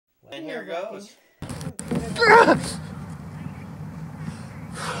And here goes.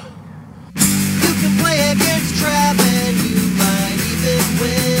 You can play against Trav and you might even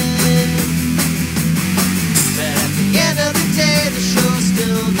win. But at the end of the day, the show's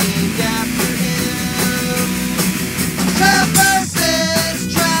still named after him. Trav Versus,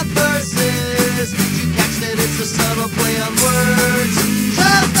 Trav Versus. Did you catch that it's a subtle play on words?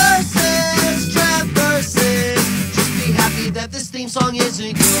 Trav Versus, Trav Versus. Just be happy that this theme song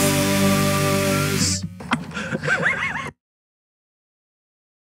isn't yours.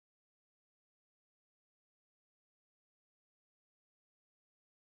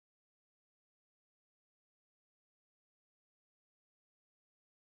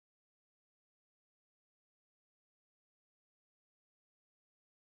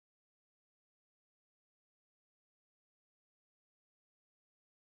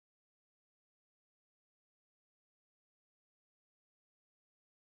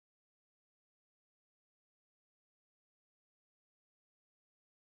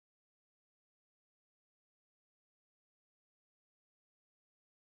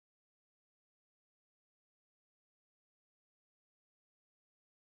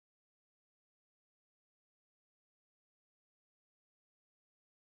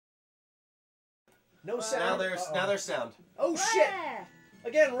 No sound. Now there's sound. Oh shit!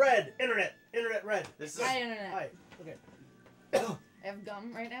 Again, red. Internet red. This is Hi, internet. Hi. Okay. I have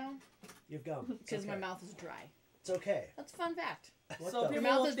gum right now You've gum. because my mouth is dry. It's okay. That's a fun fact. What So the? Your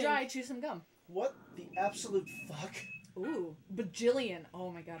mouth is dry. Chew some gum. What the absolute fuck? Ooh, bajillion. Oh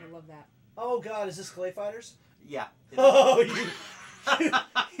my god, I love that. Oh god, is this Clay Fighters? yeah. Oh, you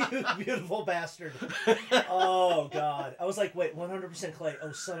beautiful bastard. Oh god. I was like, wait, 100% Clay.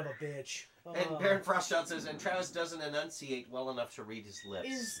 Oh, son of a bitch. Oh. And Baron Frostshot says, and Travis doesn't enunciate well enough to read his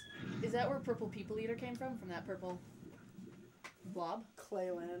lips. Is that where Purple People Eater came from? From that purple blob?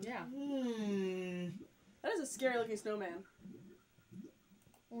 Clayland. Yeah. That is a scary looking snowman.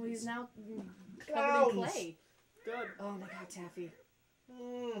 Well, he's now covered Clowns. in clay. Good. Oh my god, Taffy.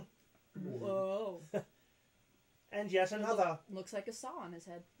 Mm. Whoa. And yet another. Looks like a saw on his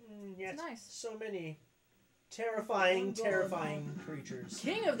head. Yes. It's nice. So many terrifying creatures.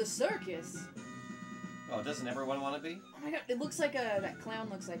 King of the circus. Oh, doesn't everyone want to be? Oh my god, it looks like that clown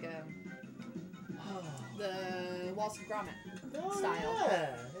looks like the Wallace and Gromit Oh, style.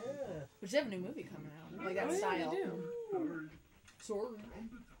 Yeah. Which they have a new movie coming out. Like that Oh, yeah, style. they do. Sword.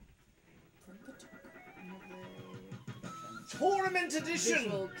 Tournament edition.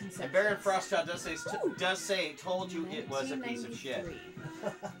 Visual conception. And Baron Frostshot does say, told you it was a piece of shit.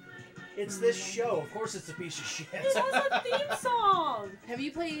 1993. It's this show. Of course, it's a piece of shit. It has a theme song. Have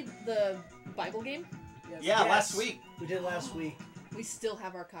you played the Bible game? Yes. Yeah, Yes. last week. We did last week. We still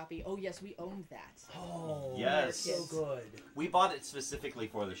have our copy. Oh yes, we owned that. Oh, Yes. so good. We bought it specifically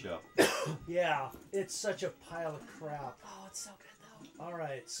for the show. Yeah, it's such a pile of crap. Oh, it's so good though. All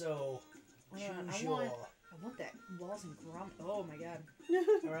right, so Hold on, choose I your. want that Wallace and Gromit. Oh my god.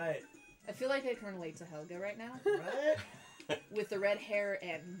 All right, I feel like I can relate to Helga right now right. with the red hair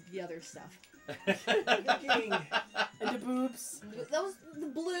and the other stuff. Thinking, And the boobs. That was the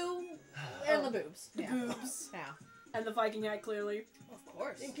blue and the boobs. The Yeah. boobs. Yeah, And the Viking hat, clearly. of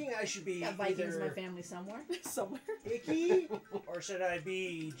course. thinking I should be Got Vikings in my either family somewhere. Somewhere. icky, or should I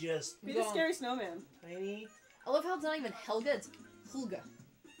be just Be the scary snowman. tiny I love how it's not even Helga, it's Hulga.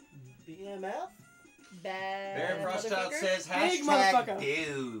 BMF? Bad Baron Frostshot motherfucker. says Big hashtag motherfucker.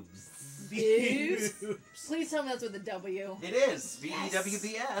 boobs. Boobs? Please tell me that's with a W. It is.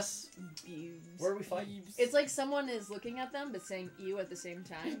 B-E-W-B-S. Boobs. Where are we fighting? Boobs. It's like someone is looking at them but saying ew at the same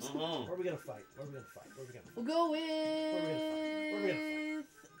time. Mm-hmm. Where are we gonna fight? Where are we gonna fight? Where are we gonna fight? We'll go with Where are we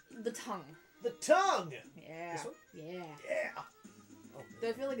gonna the tongue. The tongue! Yeah. This one? Yeah. Yeah! Oh,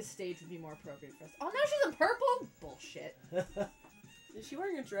 I feel like a stage would be more appropriate for us. Oh, now she's in purple? Bullshit. Is she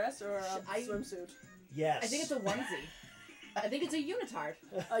wearing a dress or a I- swimsuit? yes. I think it's a onesie. I think it's a unitard.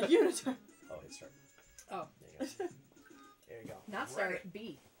 A unitard. Oh, hit start. Oh. There you go. There you go. Not start,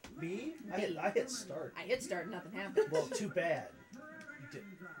 B. B? I B. hit start. I hit start, nothing happened. Well, too bad. You did.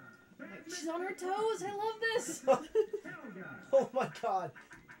 She's on her toes. I love this. Oh my god.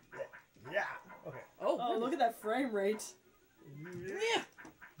 Yeah. Okay. Oh, look at that frame rate. Yeah.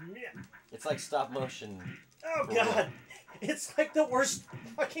 Yeah. It's like stop motion. Oh god. It's like the worst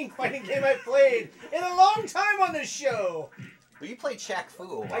fucking fighting game I've played in a long time on this show. Well, you played Shaq Fu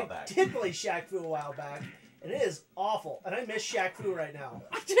a while I back. did play Shaq Fu a while back, and it is awful. And I miss Shaq Fu right now.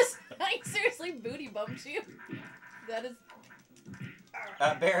 I seriously booty bumped you. That is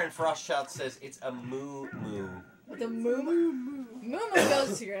Baron Frostshot says it's a moo moo. the moo moo. Moo moo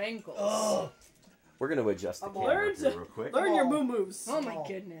goes to your ankles. Oh. We're going to adjust the I'm all- camera Learn here to- real quick. Learn your Oh. moo moves. Oh my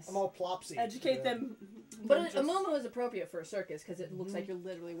goodness. I'm all plopsy. Educate them. But a muumuu is appropriate for a circus because it looks like you're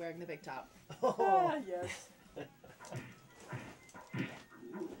literally wearing the big top. Oh, Ah, yes.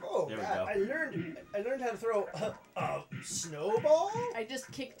 oh There we God! go. I learned how to throw a snowball. I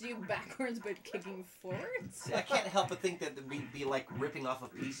just kicked you backwards, but kicking forwards. See, I can't help but think that we'd be like ripping off a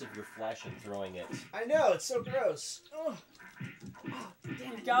piece of your flesh and throwing it. I know, it's so gross. Oh,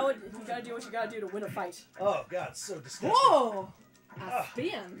 You gotta do what you gotta do to win a fight. oh God, it's so disgusting. Whoa! A Ah.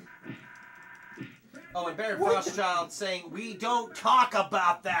 spin. Oh, and Baron What? Frostchild saying, "We don't talk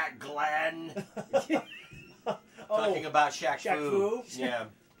about that, Glenn." Talking about Shaq Shaq Fu. Fu? Yeah.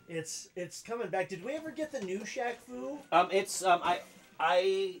 It's coming back. Did we ever get the new Shaq Fu? It's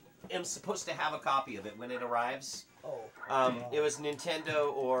I am supposed to have a copy of it when it arrives. Oh. It was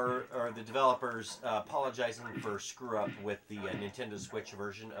Nintendo or the developers apologizing for screw up with the Nintendo Switch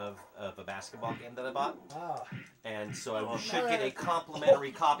version of a basketball game that I bought, Ah. and so I should get a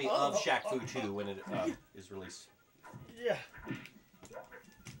complimentary copy of Shaq Fu 2 when it is released. Yeah.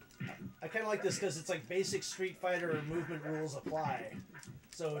 I kind of like this because it's like basic Street Fighter movement rules apply.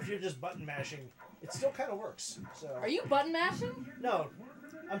 So if you're just button mashing, it still kind of works. So. Are you button mashing? No,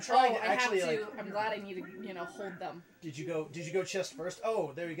 I'm trying to I actually have to. like. I'm glad I need to, hold them. Did you go chest first?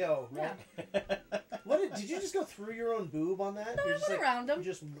 Oh, there you go. Yeah. What did you just go through your own boob on that? No, You're I just went around them. You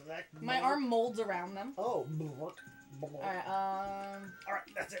just My arm molds around them. Oh. Alright, All right,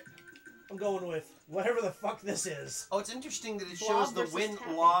 that's it. I'm going with whatever the fuck this is. Oh, it's interesting that it Blob shows the versus win,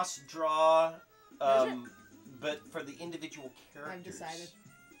 tapping. loss, draw, Does it? but for the individual characters. I've decided.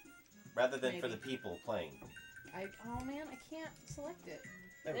 Rather than for Maybe. the people playing. Oh man, I can't select it.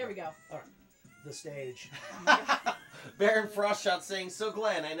 There we go. The stage. Baron Frostshot saying, "So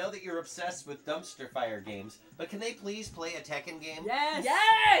Glenn, I know that you're obsessed with dumpster fire games, but can they please play a Tekken game?" Yes!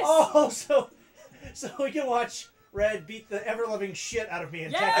 Yes! Oh, so we can watch Red beat the ever-loving shit out of me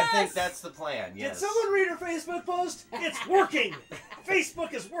in Yes! Tekken. I think that's the plan, yes. Did someone read her Facebook post? It's working!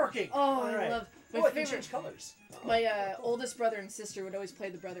 Facebook is working! Oh, All I right. love Oh, my I can favorite. change colors. My oldest brother and sister would always play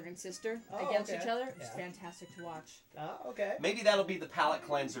the brother and sister Oh, against okay. each other. It's Yeah. fantastic to watch. Okay. Maybe that'll be the palate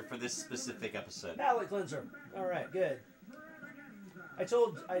cleanser for this specific episode. Palette cleanser. All right, good. I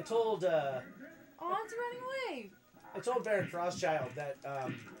told Oh, it's running away. I told Baron Frostchild that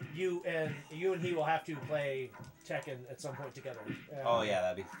you and he will have to play Tekken at some point together. Oh yeah,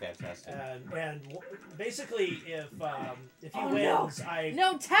 that'd be fantastic. Basically, if he Oh, wins,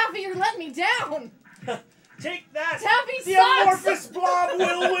 No, Taffy, you're letting me down. take that. Taffy The sucks. amorphous blob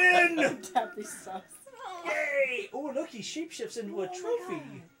will win. Tappy sucks. Yay! Oh, look, he shapeshifts into a Oh my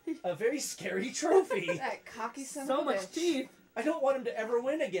trophy. A very scary trophy. That cocky son So of a much bitch. teeth. I don't want him to ever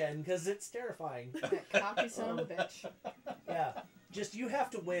win again because it's terrifying. That cocky son of a bitch. Yeah. Just you have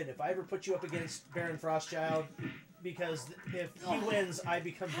to win if I ever put you up against Baron Frostchild, because if he wins, I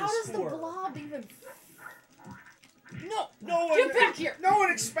become How his does the score. blob even? No. No one, Get back here. No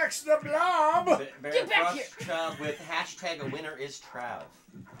one expects the blob. Baron Get back here. Frostchild with hashtag a winner is Trav.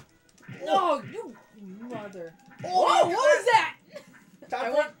 No, you mother. Oh, Whoa, what was that? Time I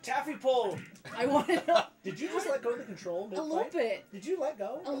for want- taffy pull. I wanted a Did you just let go of the control? little mid-fight? bit. Did you let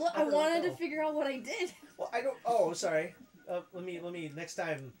go? I never let wanted to go. figure out what I did. Well, I don't. Oh, sorry. Let me next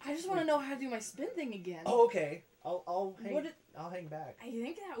time. I just want to know how to do my spin thing again. Oh, okay. I'll hang. What did- I'll hang back. I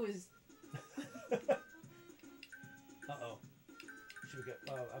think that was. Uh-oh. Should we go?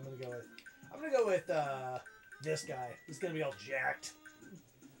 I'm gonna go with this guy. He's gonna be all jacked.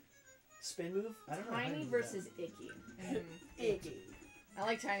 Spin move? I don't know. how Tiny to do versus Icky. Icky. I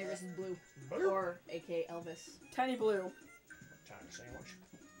like Tiny versus Blue. that. Or AK Elvis. Tiny blue. Tiny sandwich.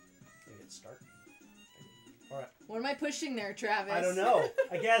 Maybe hit start. What am I pushing there, Travis? I don't know.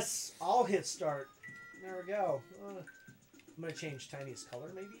 I guess I'll hit start. There we go. I'm gonna change Tiny's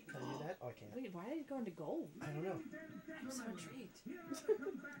color, maybe. Can I do that? Oh, I can't. Wait, why did it go into gold? I don't know. I'm so intrigued.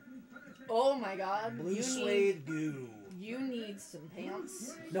 Oh my god. Blue suede goo. You need some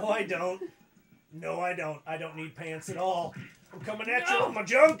pants. No, I don't. No, I don't. I don't need pants at all. I'm coming at you with my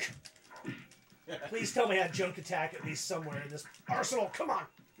junk. Please tell me I had junk attack at least somewhere in this arsenal. Come on.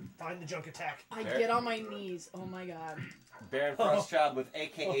 Find the junk attack. I get on my knees. Oh my god. Baron Frostchild with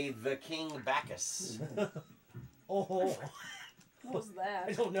AKA the King Bacchus. Oh, What was I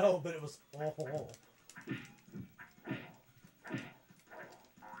that? don't know, but it was. Oh.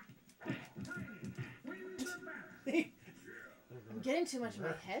 I'm getting too much in my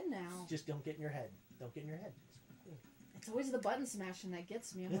head now. Just don't get in your head. Don't get in your head. It's always the button smashing that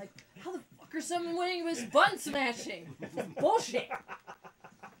gets me. I'm like, how the fuck are someone winning with button smashing? Bullshit.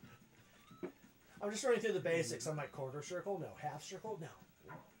 I'm just running through the basics. I'm like quarter circle, no. Half circle, no.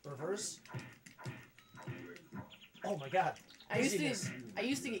 Reverse. Oh my god. I used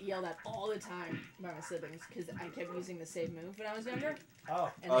Dizziness. to get yelled at all the time by my siblings because I kept using the same move when I was younger.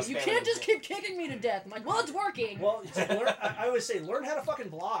 Oh. And like, you spamming can't it. just keep kicking me to death. I'm like, well, it's working. Well, I always say, learn how to fucking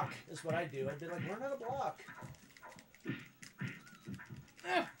block, is what I do. I'd be like, learn how to block.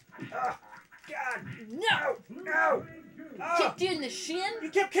 God. No! No! Kicked you in the shin? You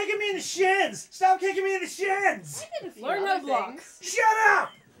kept kicking me in the shins! Stop kicking me in the shins! I did a few Learn how other to block. things. Shut up!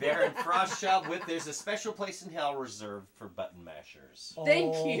 Baron Frostchild with there's a special place in hell reserved for button mashers.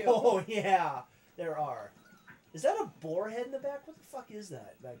 Thank you. Oh, yeah. There are. Is that a boar head in the back? What the fuck is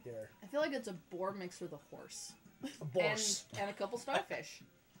that back there? I feel like it's a boar mixed with a horse. A boar's. And a couple starfish.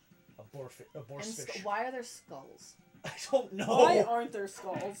 A boar's And fish. why are there skulls? I don't know. Why aren't there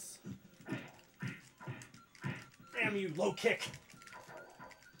skulls? Damn you, low kick.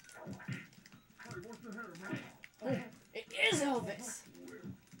 Oh, it is Elvis!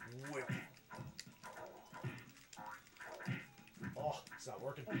 Whip. Oh, it's not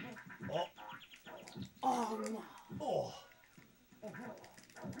working. Oh, Oh no. oh.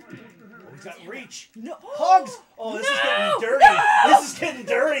 He's got reach. No. Hugs! Oh, this is No! getting dirty. No! This is getting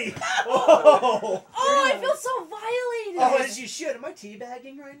dirty. Oh. Oh, I feel so Oh, violated! as you should. Am I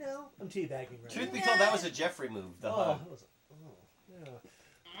teabagging right now? I'm teabagging right Truth now. be told, that was a Jeffrey move. The Oh, hug.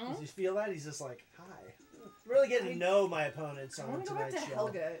 yeah. Does he feel that? He's just like, hi. Really getting to know my opponents I on want to go back tonight's to show.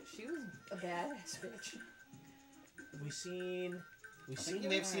 Helga. She was a badass bitch. Have we seen... I think you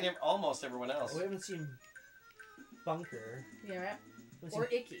may have seen almost everyone else. Oh, we haven't seen Bunker. Yeah, right? We haven't Or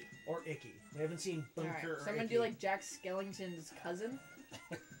seen- Icky. or Icky. We haven't seen Bunker Alright, or so I'm gonna Icky. do like Jack Skellington's cousin.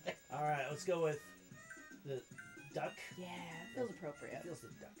 Alright, let's go with the duck. Yeah, it feels appropriate. Feels the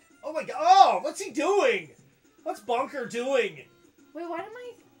duck. Oh my god! Oh! What's he doing? What's Bunker doing? Wait, why am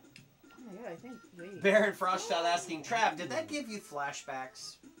I... Oh my god, I think... Wait. Baron Frostchild asking, Trav, did that give you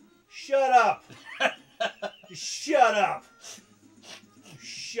flashbacks? Shut up! Just shut up! You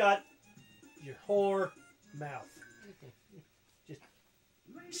shut your whore mouth. Just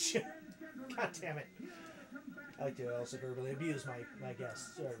shut. God damn it. I like to also verbally abuse my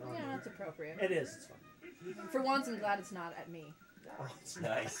guests. Sorry, wrong Yeah, word. that's appropriate. It is. It's fine. For once, I'm glad it's not at me. Oh, it's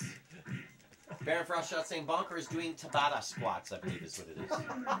Nice. Baron Frostchild saying Bonker is doing Tabata squats, I believe is what it is.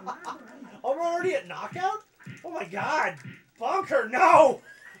 Oh, we're already at knockout? Oh my god! Bunker, no!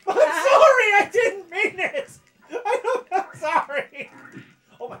 I'm sorry, I didn't mean it! I'm sorry!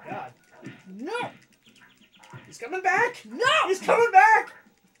 Oh my god. No! He's coming back! No! He's coming back!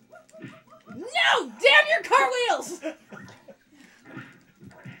 No! Damn your car wheels!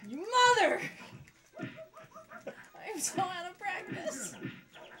 You mother! I'm so out of practice.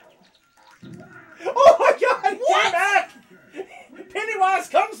 Oh my god, he What? came back! Pennywise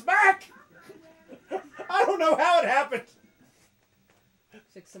comes back! I don't know how it happened.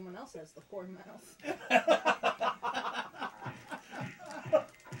 It's like someone else has the horn mouth.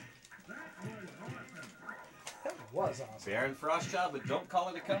 That was awesome. Baron Frostchild, but don't call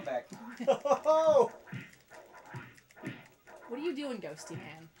it a comeback. Oh! What are you doing, Ghosty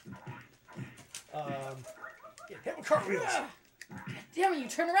Man? Yeah, hit with cartwheels. Damn it, you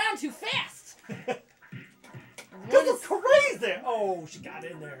turn around too fast! This is crazy! Oh, she got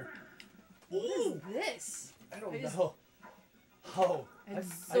in there. What Ooh, is this? I don't I just- know. Oh,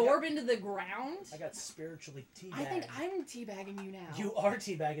 Absorb into the ground? I got spiritually teabagged. I think I'm teabagging you now. You are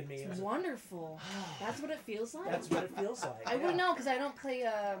teabagging me. It's wonderful. That's what it feels like. That's what it feels like. I wouldn't know because I don't play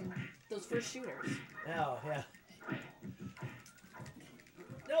those first shooters. Oh, yeah.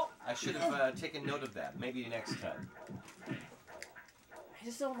 Nope. I should have taken note of that. Maybe next time. I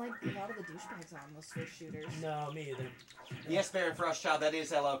just don't like a lot of the douchebags on those first shooters. No, me either. Yes, Baron Frostchild, that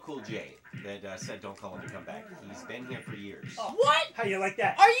is LL Cool J that said don't call him to come back. He's been here for years. Oh. What? How you like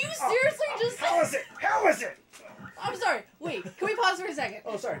that? Are you seriously just? How is it? How is it? I'm sorry. Wait, can we pause for a second?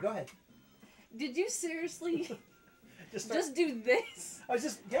 Oh, sorry. Go ahead. Did you seriously Just just do this I was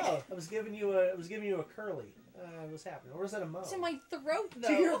just I was giving you a curly. What's happening? Or was that a mo? to my throat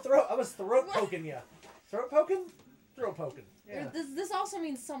To your though? throat. I was throat What? poking you. Throat poking? Throat poking. Yeah. This also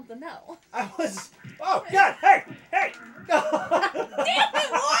means something else. I was. Oh God! Hey! Hey! Damn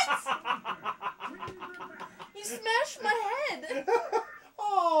it! What? You smashed my head.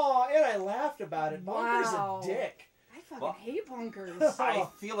 Oh, and I laughed about it. Bonker's Wow. a dick. I fucking Well- hate bunkers. I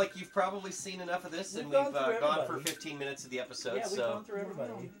feel like you've probably seen enough of this, and We've we've gone through gone for everybody. 15 minutes of the episode. Yeah, we've so, gone through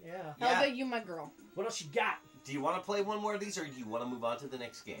everybody. Yeah. Yeah. Helga, you my girl. What else you got? do you want to play one more of these, or do you want to move on to the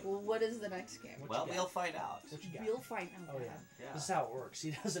next game? Well, what is the next game? What Well, you got? we'll find out. What you got? We'll find out. Oh yeah. Yeah. This is how it works.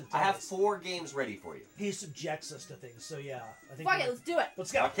 He doesn't. I tell have us. 4 games ready for you. He subjects us to things. So yeah, I think. Fuck we're- it, let's do it.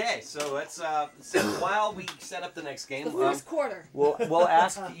 Let's go. Okay, so let's. So while we set up the next game, The first quarter. we'll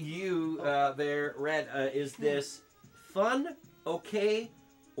ask you there, Red. Is this fun, okay,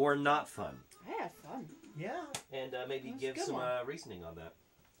 or not fun? I had fun. Yeah. And maybe That's a give good some one. reasoning on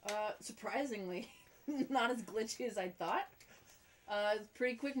that. Surprisingly, not as glitchy as I thought. It's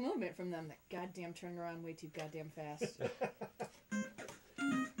pretty quick movement from them. That goddamn turned around way too goddamn fast.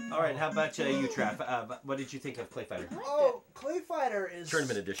 All right, how about you, Trav? What did you think of Clay Fighter? I liked Oh, Clay Fighter is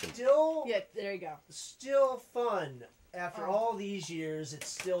Tournament edition. Still, it. Yeah, there you go. still fun. After Oh. all these years, it's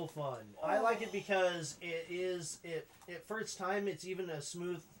still fun. I like it because it for its time, it's even a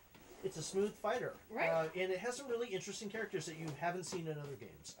smooth. It's a smooth fighter, Right. And it has some really interesting characters that you haven't seen in other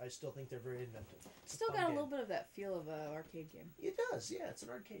games. I still think they're very inventive. It's Still fun got a game. little bit of that feel of an arcade game. It does, yeah. It's an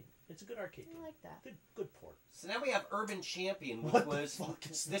arcade. It's a good arcade. I game. like that. Good port. So now we have Urban Champion, which What the was fuck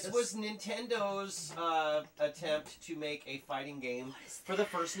is this this? was Nintendo's attempt to make a fighting game What is for the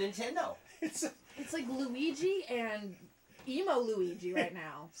first Nintendo. It's It's like Luigi and emo Luigi right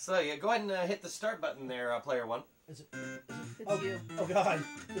now. So yeah, go ahead and hit the start button there, player one. Is it? It's you. Oh God!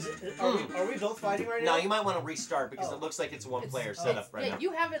 Are we both fighting right No, now? you might want to restart because Oh. it looks like it's a one-player It's- setup right yeah, now.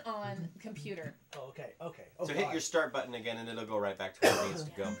 you have it on computer. Oh, okay. Okay. Oh, So hit God. your start button again, and it'll go right back to where it needs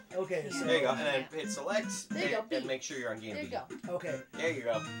to go. Okay. So, There you go, and then hit select, There you go, and B. make sure you're on game There you B. go. Okay. There you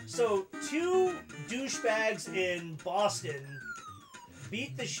go. So 2 douchebags in Boston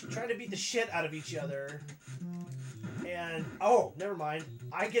trying to beat the shit out of each other, and oh, never mind.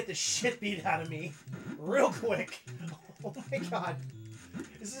 I get the shit beat out of me, real quick. Oh my God!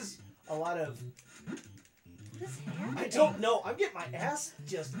 This is a lot of. What is happening? I don't know. I'm getting my ass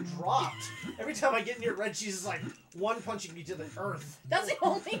just dropped every time I get near Red. She's just like one punching me to the earth. That's the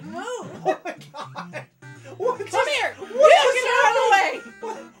only move. Oh my God! What Come just- here. what You just can run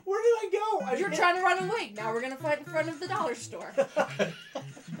away. Where did I go? You're trying to run away. Now we're gonna fight in front of the dollar store.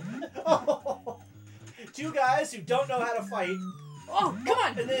 Oh. 2 guys who don't know how to fight. Oh, come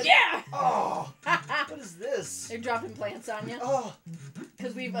on. And then- Yeah. Oh, what is this? They're dropping plants on you Oh,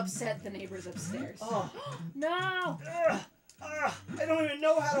 because we've upset the neighbors upstairs. oh. No. I don't even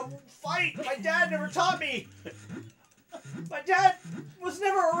know how to fight. My dad never taught me. My dad was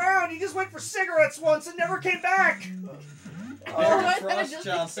never around. He just went for cigarettes once and never came back. Oh, Barry I thought I just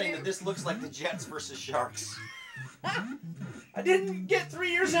Frostchild did saying too. that this looks like the Jets versus Sharks. I didn't get 3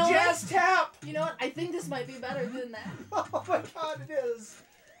 years You know of what? jazz tap. You know what? I think this might be better than that. Oh my God, it is.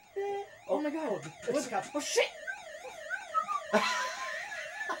 Oh my God. It's got- Oh shit.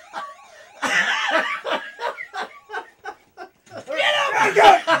 Get him!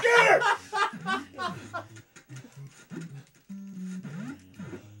 Get her!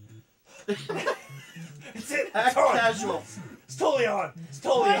 It's it. Act It's on. casual. It's totally on. It's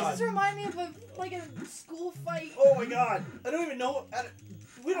totally Why on. does this remind me of a school fight? Oh my God! I don't even know.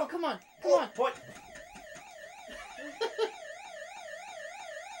 We Oh, don't. come on. Come on. What?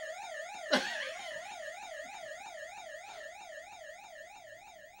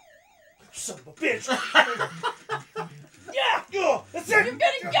 Son of a bitch! Yeah! Yo, that's it! You're gonna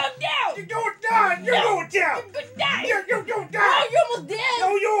go down. You're going down! You're No. going down! You're gonna die. You're going down! Oh, you're almost dead.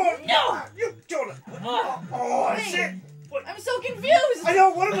 No, you're No. You're gonna. Oh, Oh, that's wait. it! What? I'm so confused. I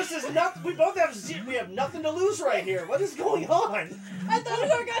know one of us is not. We both have. We have nothing to lose right here. What is going on? I thought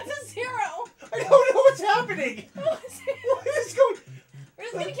we got to 0. I don't know what's happening. What is going? We're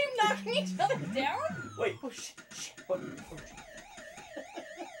just gonna keep knocking each other down? Wait. Oh shit! Shit! What? Oh, shit.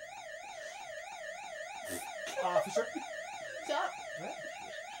 Officer. Stop.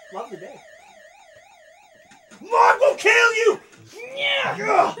 Lovely day. Mom will kill you!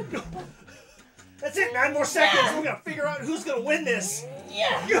 Yeah. That's it, 9 more seconds. We're gonna figure out who's gonna win this.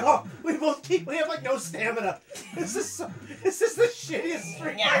 Yeah. We both we have like no stamina. This is the shittiest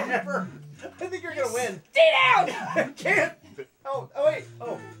streak fight ever. I think you're gonna win. Stay down. I can't. Oh wait.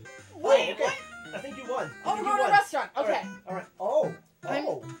 Oh. Wait, okay. what? I think you won. Oh, I we're think going you to a won. restaurant. All Okay. right. All right. Oh.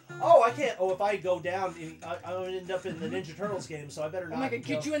 Oh, I can't. Oh, if I go down, I'm gonna end up in the Ninja Turtles game, so I better not. Oh my God,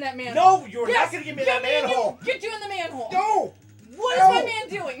 get go. you in that manhole. No, you're Yes, not gonna give me that get manhole. Get you in the manhole. No. What is No. my man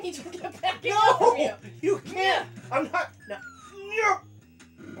doing? He took it back in from you. No, you can't. I'm not. No. No.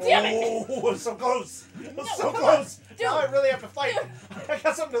 Damn it. Oh, I'm so close. I'm No, so come close. on. Now I really have to fight. I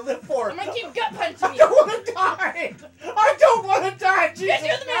got something to live for. I'm gonna keep gut punching I you. don't want to die. I don't want to die. Jesus. Get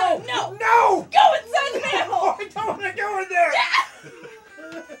you in the manhole. No. No. Go inside the manhole. Oh, I don't want to go in there.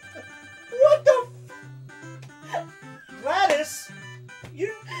 What the? Gladys,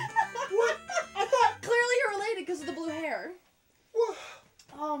 you. What? I thought. Clearly you're related because of the blue hair. What?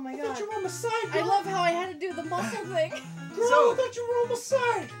 Oh my I God. thought you were on my side. I Girl. love how I had to do the muscle thing. Girl, So- I thought you were on my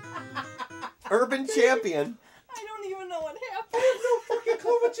side. Urban Champion. I don't even know what I happened. have no fucking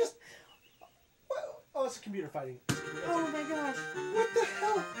clue what just. What? Oh, it's computer fighting. Oh my gosh. What the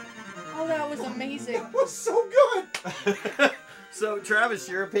hell? Oh, that was amazing. That was so good. So, Travis,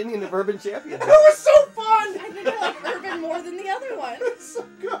 your opinion of Urban Champion? That was so fun. I think I like Urban more than the other one. That's so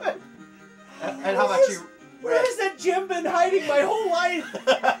good. And how about you? Where has that gem been hiding my whole life?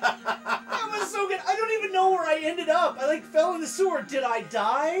 That was so good. I don't even know where I ended up. I like fell in the sewer. Did I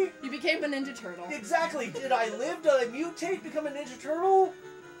die? You became a Ninja Turtle. Exactly. Did I live? Did I mutate, become a Ninja Turtle?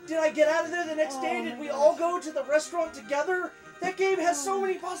 Did I get out of there the next Oh day? Did my we gosh. all go to the restaurant together? That game has so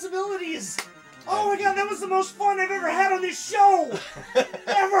many possibilities. Oh my god, that was the most fun I've ever had on this show!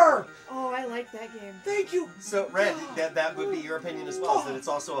 Ever! Oh, I like that game. Thank you. So, Red, that would be your opinion as well, is that it's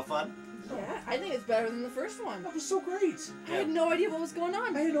also a fun? Yeah, I think it's better than the first one. That was so great. I had no idea what was going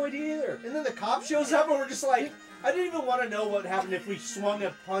on. I had no idea either. And then the cop shows up and we're just like, I didn't even want to know what happened if we swung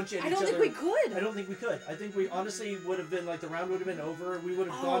a punch at I each don't other. think we could. I don't think we could. I think we honestly would have been like, the round would have been over. We would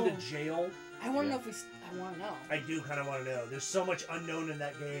have gone to Oh. jail. I want to know if we. I want to know. I do kind of want to know. There's so much unknown in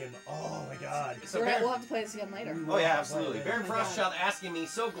that game. Oh my god. So We'll Baron- have to play this again later. Oh yeah, absolutely. Baron Oh my God. Frostchild asking me,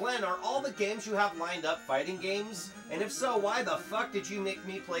 so Glenn, are all the games you have lined up fighting games? And if so, why the fuck did you make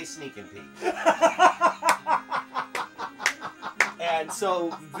me play Sneak and Peek? And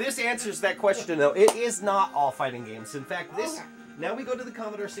so this answers that question though. It is not all fighting games. In fact, this Okay. now we go to the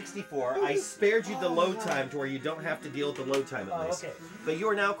Commodore 64. I spared you the load time to where you don't have to deal with the load time at Oh, least. okay. But you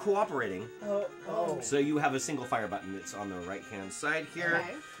are now cooperating. Oh. So you have a single fire button that's on the right hand side here.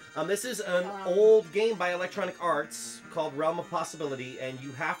 Okay. This is an old game by Electronic Arts called Realm of Possibility, and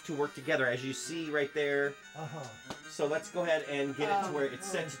you have to work together, as you see right there. Uh-huh. So let's go ahead and get it to where it's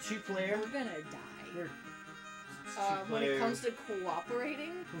set to 2-player. We're gonna die. We're, When it comes to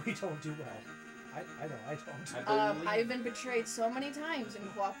cooperating, we don't do well. I know, I don't. I believe. I've been betrayed so many times in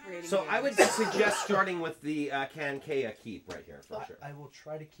cooperating. So I would games. suggest starting with the Kankea keep right here for sure. I will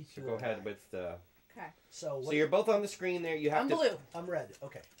try to keep So you go alive. ahead with the. Okay. So, what, So you're both on the screen there. You have I'm to. blue. I'm red.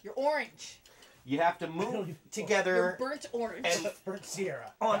 Okay. You're orange. You have to don't move even- You're together burnt orange. and Burnt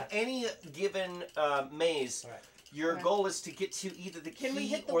Sierra. on Got it. any given maze. All right. Your Okay. goal is to get to either the Can we key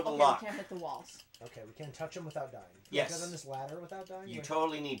hit the or the okay, lock. We can't hit the walls. Okay, we can't touch them without dying. Can Yes. we get on this ladder without dying? You Like-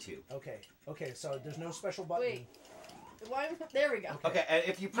 totally need to. Okay. Okay, so there's no special button. Wait. Why? There we go. Okay, and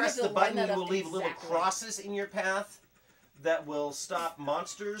if you press have the to line button, that you up will leave little exactly. crosses in your path that will stop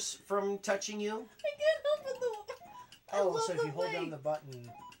monsters from touching you. I can't help it though. I Oh, love so if the you hold way. down the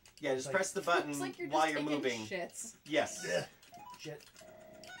button. Yeah, just Like- press the button It's like you're just while you're taking moving. shits. Yes. Ugh. Shit.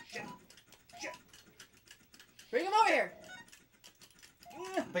 Shit. Shit. Bring him over here.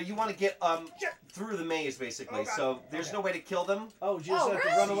 But you want to get through the maze basically. Oh, God. So there's Okay. no way to kill them. Oh, you just Oh, have to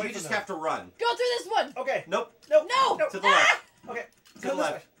really? run So away you from just them. have to run. Go through this one. Okay. Nope. Nope. No. Nope. To the left. Okay. To the Come this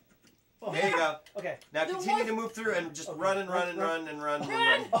left. way. Oh. There you go. Okay. Now The continue one- to move through and just Okay. run and run and Run. run and run.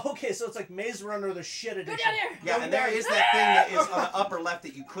 Run. Okay, so it's like Maze Runner, the shit Go edition. down here. Yeah, Go and there down. is that thing that is on the upper left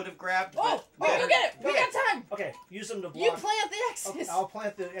that you could have grabbed. Oh, but wait, go get it. We Okay. got time. Okay, use them to block. You plant the Okay, X's. I'll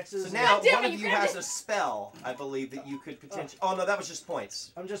plant the X's. So now God damn one it, of you you grabbed has it. a spell, I believe, that you could potentially. Oh no, that was just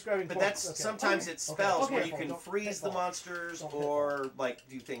points. I'm just grabbing But points. that's Okay. sometimes Okay. it's spells Okay. where you Careful, can don't freeze the hit ball. monsters Don't hit or like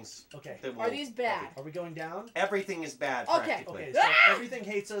do things Okay. that will. Are these bad? Are we going down? Everything is bad Okay. practically. Okay, so Ah! everything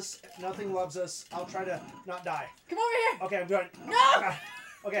hates us, nothing loves us. I'll try to not die. Come over here. Okay, I'm going. No.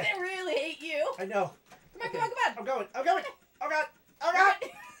 Okay, They really hate you. I know. Come on, Okay. come on, come on. I'm going. I'm going. Oh god. Oh god.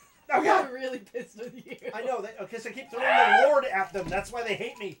 Oh I'm god. really pissed with you. I know. Okay, so I keep throwing the Lord at them. That's why they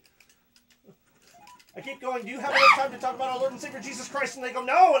hate me. I keep going. Do you have enough time to talk about our Lord and Savior Jesus Christ? And they go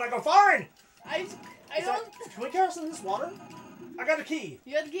no, and I go fine. I Is don't. that- can we cross in this water? I got a key.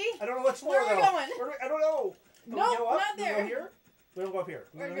 You got the key? I don't know what's for Where are we though. going? I don't know. Do we Nope, go up? not Do we go there. here? We don't go up here.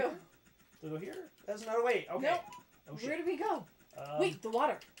 Where we to go? here? We go here? That's another way. Okay. Nope. Oh Where shit. did we go? Wait, the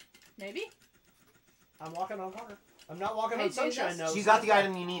water. Maybe? I'm walking on water. I'm not walking Hey, on sunshine Jesus. though. So you got the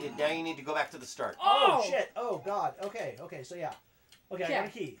item you needed. Now you need to go back to the start. Oh shit. Oh god. Okay. Okay. So yeah. Okay. I got a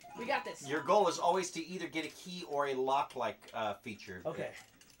Okay. key. We got this. Your goal is always to either get a key or a lock-like feature. Okay.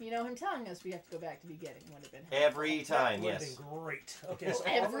 You know, him telling us we have to go back to the beginning would have been Every time, That would yes. have been great. Okay. So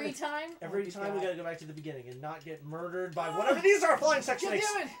every time. Every Oh, time we God. gotta go back to the beginning and not get murdered by whatever these are, flying sex God snakes.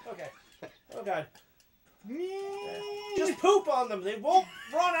 damn it. Okay. Oh god. Just poop on them. They won't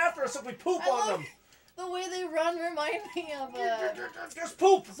run after us if we poop I on love them. the way they run remind me of Just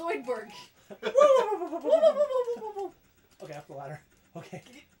poop. Zoidberg. Okay, up the ladder. Okay.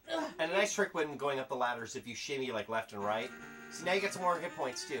 And a nice trick when going up the ladders if you shimmy like left and right. So now you get some more hit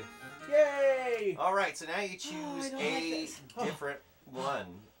points too. Yay! All right, so now you Oh, I choose don't like a this. different one.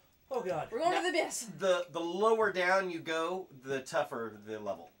 Oh god. We're going Now- to the abyss. The lower down you go, the tougher the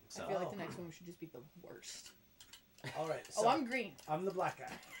level. So I feel like the next one should just be the worst. All right. So Oh, I'm green. I'm the black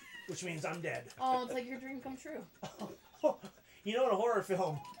guy. which means I'm dead. Oh, it's like your dream come true. You know, in a horror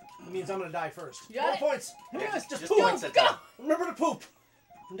film, it means I'm gonna die first. Got More it. points. Yeah, Just just poop. points at Go. time. Remember to poop.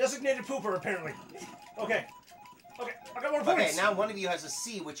 I'm designated pooper, apparently. Okay. Okay, I got more points. Okay, now one of you has a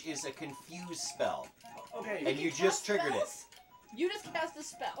C, which is a confuse spell. Okay. And you cast just triggered it. spells? You just cast a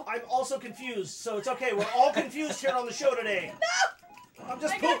spell. I'm also confused, so it's okay. We're all confused here on the show today. No! I'm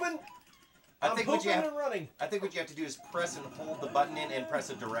just I got- pooping. I I'm think pooping what you have, and running. I think what you have to do is press and hold the button in and press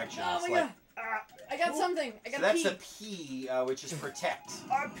a direction. Oh It's my like, god. Ah, I got something. I so got that's pee. the P, which is protect.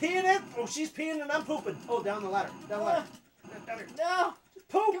 I'm peeing it. Oh, she's peeing and I'm pooping. Oh, down the ladder. Down the ladder. Down here. No.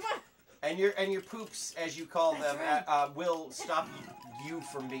 Poop. Come on. And your poops, as you call them, That's right. will stop you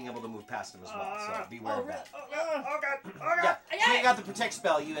from being able to move past them as well. So beware of that. Oh, God. Oh, God. Oh, God. Yeah, I got so you it. got the protect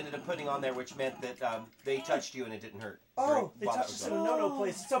spell you ended up putting on there, which meant that they touched you and it didn't hurt. Oh, they while that touched was us in going a on. no-no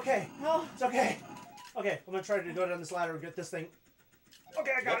place. It's okay. Oh. It's okay. Okay, I'm gonna try to go down this ladder and get this thing.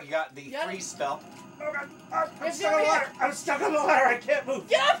 Okay, I got Yep, it. you got the Got it. freeze spell. Oh, God. Oh, I'm Get stuck on the here. ladder. I'm stuck on the ladder. I can't move.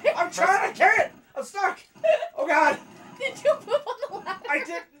 Get up here. I'm trying. I can't. I'm stuck. Oh, God. Did you poop on the ladder?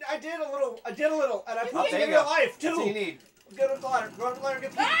 I did a little, and I You pooped there in you real go. life, That's what you too. need. Get up the ladder. Go up the ladder.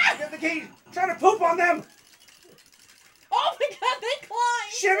 Get the key. Ah! Get the key. Trying to poop on them. Oh my god, they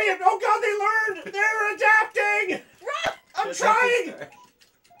climbed. Shimmy. Oh, God, they learned. They're adapting. Run. I'm Just trying. like this.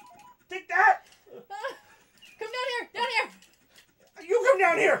 Take that. Come down here. Down here. You come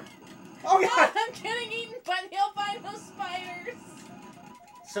down here. Oh, God. I'm getting eaten by the albino spiders.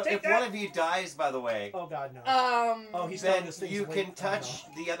 So Take if that. one of you dies, by the way, Oh, God, no. Oh, he's then telling us things you late. can touch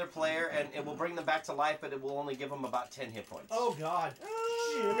the other player and it will bring them back to life, but it will only give them about 10 hit points. Oh, God.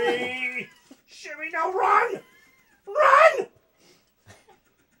 Shimmy. Shimmy, now run. Run.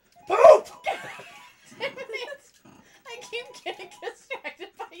 Poop. Damn it. I keep getting distracted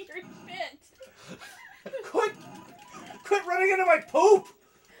by your shit. Quit running into my poop.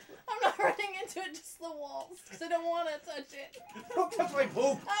 I'm not running into it, just the walls. Because I don't want to touch it. Don't touch my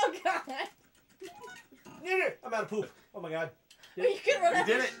poop. Oh god. I'm out of poop. Oh, my God. Well, you can run You out.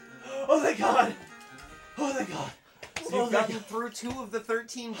 did it! Oh, thank God. Oh, thank God. So Oh, you've thank gotten through 2 of the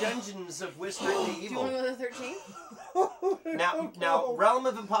 13 dungeons of Whisper the Do you Evil. want to go to 13? God. Now, Realm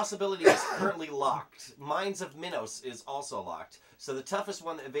of Impossibility is currently locked. Mines of Minos is also locked. So the toughest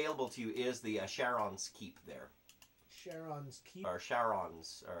one available to you is the Charon's Keep there. Sharon's keep. Or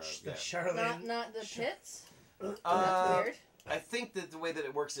Charon's. Or, The yeah. Charlene. Not the pits? That's Uh, weird. I think that the way that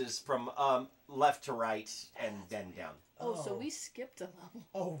it works is from left to right and then down. Oh, so we skipped a level.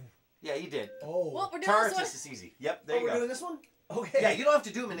 Oh. Yeah, you did. Oh. Well, we're doing this one. Taurus is easy. Yep, there Oh, you we're go. doing this one? Okay. Yeah, you don't have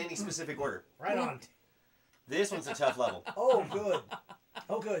to do them in any specific order. Right on. This one's a tough level. Oh, good.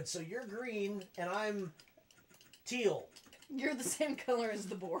 Oh, good. So you're green and I'm teal. You're the same color as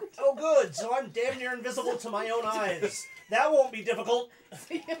the board. Oh, good. So I'm damn near invisible to my own eyes. That won't be difficult.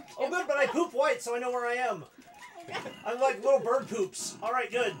 Oh, good, but I poop white, so I know where I am. I'm like little bird poops. All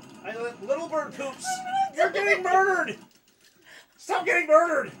right, good. I like little bird poops. You're getting murdered. Stop getting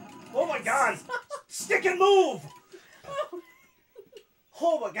murdered. Oh, my God. Stick and move.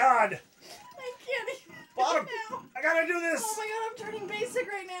 Oh, my God. I can't even. Bottom. Now. I gotta do this. Oh my god, I'm turning basic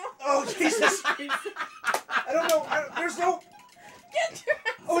right now. Oh, Jesus. I don't know. There's no... Get your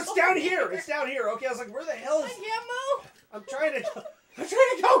ass Oh, it's over down here. It's down here. Okay, I was like, where the hell I is... can't move. I'm trying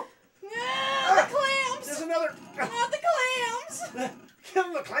to go. Ah, the clams. There's another... Not the clams. Give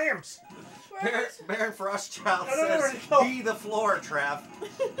him the clams. Where is... Baron Frostchild I don't know where says, to go. be the floor, Trav.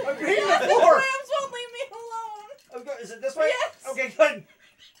 I'm hitting The the floor. clams won't leave me alone. Is it this way? Yes. Okay, good.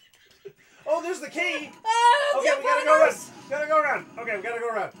 Oh, there's the key. Ah, Okay, we gotta go around. Gotta go around. Okay, we gotta go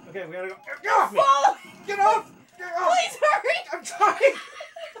around. Okay, we gotta go. Get off me. Follow me. Get off. Get off. Please hurry. I'm trying.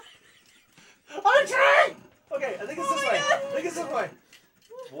 I'm trying. Okay, I think it's Oh this my way. God. I think it's this way.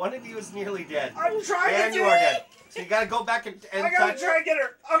 One of you is nearly dead. I'm trying And to you do are it. dead. So you gotta go back and I gotta touch, try and get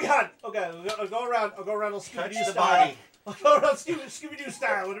her. Oh God. Okay, I'll go around. I'll go around. I'll touch Scooby-Doo the style. body. I'll go around Scooby-Doo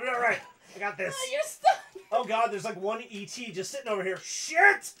style. It'll be all right. I got this. Ah, you're stuck. Oh God, there's like one ET just sitting over here.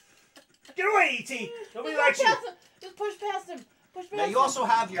 Shit! Get away, ET! Nobody Just likes you. past him. Just push past him. Push past Now him. you also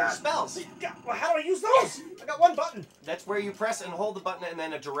have your spells. God, well, how do I use those? I got one button. That's where you press and hold the button and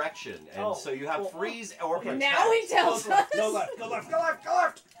then a direction. And Oh, so you have well, freeze or okay. protect. Now he tells Go us. left, go left, go left, go left, go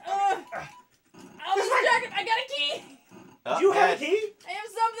left. I'll be distracted. I got a key. Oh, Do you have a good. key? I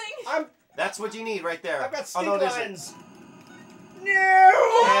have something. That's what you need right there. I've got oh, stink no, there's lines. And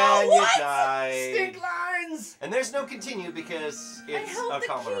No! you what? died. Stink lines! And there's no continue because I it's held a the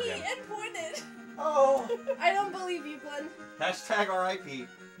combo key again. and pointed. Oh, I don't believe you, Glenn. Hashtag RIP.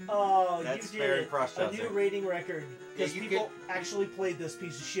 oh, That's you Baron did it. Frost A new Johnson. rating record. Because Yeah, you people actually played this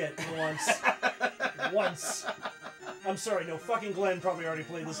piece of shit once. Once. I'm sorry, no, fucking Glenn probably already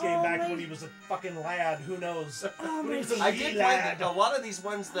played this game back when he was a fucking lad. Who knows? Oh, When he was a I wee did play lad. a lot of these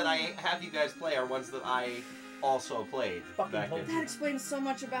ones that I have you guys play are ones that I also played Fucking back told in. you. That explains so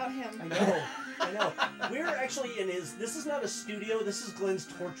much about him. I know, I know. We're actually in his. This is not a studio. This is Glenn's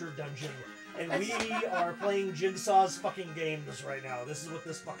torture dungeon, and we are playing Jigsaw's fucking games right now. This is what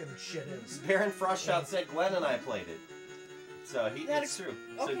this fucking shit is. Baron Frostshot said Glenn and I played it. So it's true.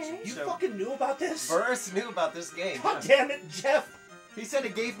 Okay. You So fucking knew about this? Burris knew about this game. God damn it, Jeff! He said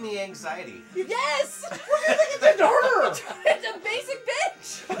it gave me anxiety. Yes! What do you think it did to her? It's a basic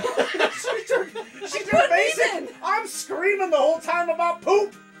bitch! She's Put me basic. in. I'm screaming the whole time about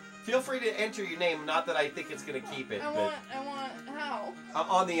poop. Feel free to enter your name. Not that I think it's going to keep it, I want, how? but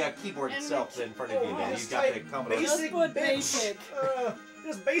on the keyboard And itself in front of you, then you just got the type Commodore, basic Just put bitch. basic.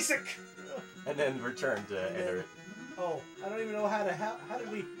 Just basic. and then return to enter it. Oh, I don't even know how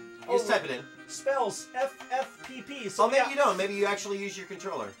did we? You Oh, just type it in. spells FFPP. So Oh, maybe yeah. you don't. Maybe you actually use your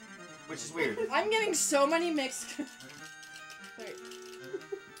controller, which is weird. I'm getting so many mixed. Wait.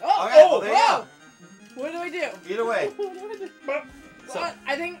 All right, well, there you whoa! What do we do? go. Either way, So- What?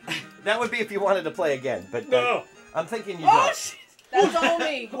 I think. that would be if you wanted to play again. But No. I'm thinking you Oh don't. shit! That's all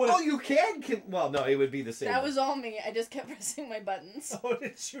me. Oh, you can. Well, no, it would be the same. That was all me. I just kept pressing my buttons. What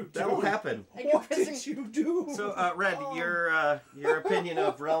did you do? that will happen. I kept What pressing. did you do? So, Red, Oh. your opinion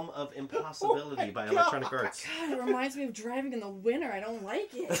of Realm of Impossibility by Electronic Arts. God, it reminds me of driving in the winter. I don't like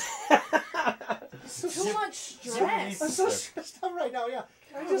it. Too much stress. I'm so stressed out right now. Yeah.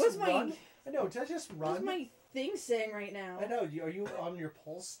 Can I God, just what's my- run? I know. Did I just What's run? my thing saying right now? I know. Are you on your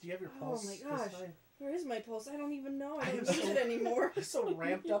pulse? Do you have your Oh pulse? my this gosh. time? Where is my pulse? I don't even know. I I don't am use so- it anymore. I'm so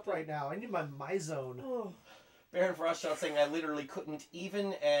ramped up right now. I need my zone. Oh. Baron Frostshot saying I literally couldn't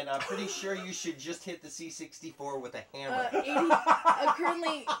even, and I'm pretty sure you should just hit the C64 with a hammer. 80,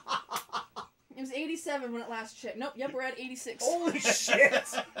 currently, it was 87 when it last checked. Nope, yep, we're at 86. Holy shit!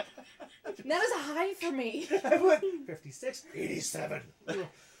 That is a high for me. I went 56, 87.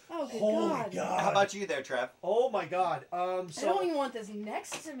 Oh, good Holy God. God. How about you there, Trav? Oh my God. I So don't even want this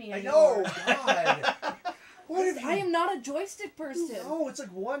next to me I anymore. know. God. What have you? I am not a joystick person. No, it's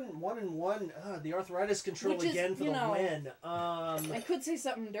like one and one. The arthritis control Which is, again for you the know, win. I could say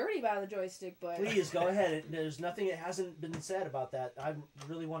something dirty about the joystick, but... Please go ahead. There's nothing that hasn't been said about that. I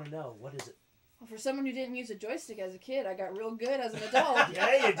really want to know. What is it? Well, for someone who didn't use a joystick as a kid, I got real good as an adult.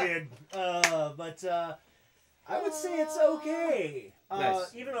 Yeah, you did. But I would say it's okay.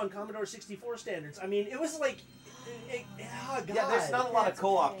 Nice. Even on Commodore 64 standards. I mean, it was like, God. Yeah, there's not a lot of That's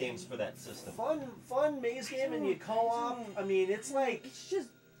co-op okay. games for that system. Fun maze game, and you co-op. I mean, it's like It's just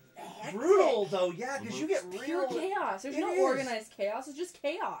hectic. brutal though. Yeah, because you get Pure real. chaos. There's It no is. organized chaos. It's just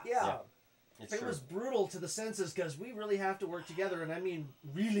chaos. Yeah. It's It true. was brutal to the senses because we really have to work together, and I mean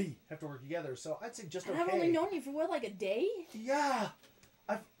really have to work together. So I'd say just And okay. I've only known you for what, like a day? Yeah,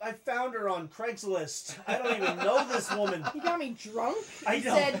 I found her on Craigslist. I don't even know this woman, You got me drunk. I You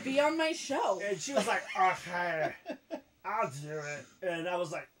know. said be on my show. and she was like, "Okay, I'll do it," and I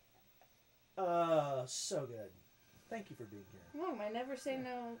was like, so good. Thank you for being here. No, I never say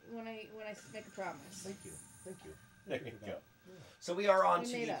no when I make a promise. Thank you. Thank you. There Thank you for go. that. So we are on We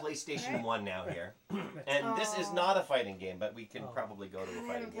to made the up. PlayStation Alright. 1 now here. And this is Aw. not a fighting game, but we can Oh. probably go to God, a I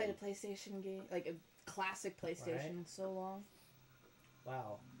fighting haven't played game. a PlayStation game, like a classic PlayStation, Right. in so long.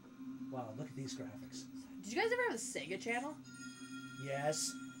 Wow. Wow, look at these graphics. Did you guys ever have a Sega channel?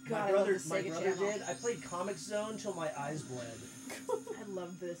 Yes. God, I my love brother, the my Sega brother channel. did. I played Comic Zone till my eyes bled. I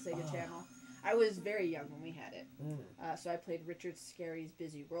loved the Sega Oh. channel. I was very young when we had it, Mm. so I played Richard Scarry's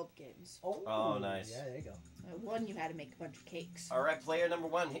Busy World games. Oh, nice. Yeah, there you go. One, you had to make a bunch of cakes. All right, player number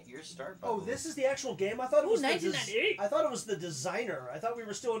 1, hit your start button. Oh, this is the actual game. I thought it Ooh, was 1998. I thought it was the designer. I thought we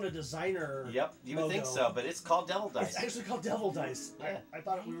were still in a designer. Yep, you would think logo. so, but it's called Devil It's Dice. actually called Devil Dice. Yeah. I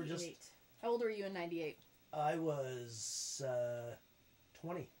thought we were just. 98. How old were you in '98? I was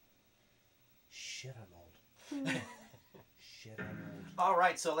 20. Shit, I'm old. Shit, I'm old. All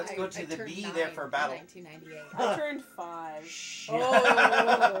right, so let's go to the B there for battle. 1998. I turned 5. Shit.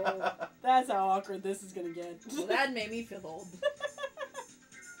 Oh, That's how awkward this is gonna get. well, that made me feel old.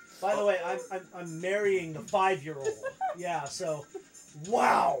 By the way, I'm marrying the 5-year-old. Yeah, so.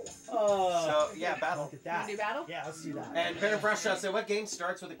 Wow. So, yeah, battle. Look at You that. wanna do battle? Yeah, let's do that. And Baron Frostshot said, what game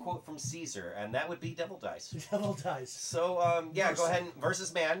starts with a quote from Caesar? And that would be Devil Dice. Devil Dice. So, yeah, go ahead and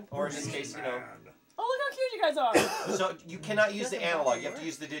versus man, or in this case, you know. Oh, look how cute you guys are. So you cannot use the analog, you have to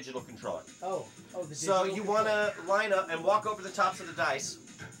use the digital controller. Oh, the So digital you want control. to line up and walk over the tops of the dice,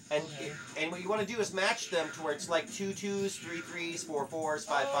 and Okay. and what you want to do is match them to where it's like 2 2s, 3 3s, 4 4s,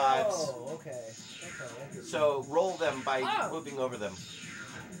 5 5s. Oh, okay. Okay. So roll them by Oh. moving over them.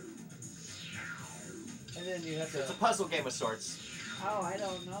 And then you have It's a to. puzzle game of sorts. Oh, I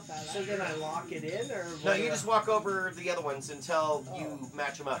don't know about So then I lock it in, or No, what you do just walk over the other ones until you Oh.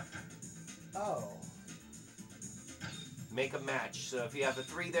 match them up. Oh. Make a match. So if you have a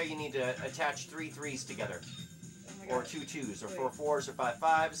 3 there, you need to attach 3 3s together. Oh my Or God. 2 2s, or Wait. 4 4s, or 5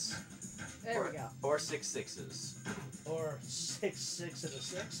 5s. There or, we go. Or 6 6s. Or 6 6 and a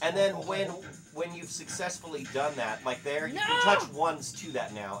 6. And then when you've successfully done that, like there, you No! can touch 1s to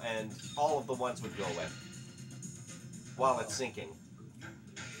that now, and all of the 1s would go away while it's sinking.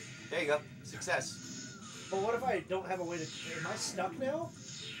 There you go. Success. But what if I don't have a way to? Am I stuck now?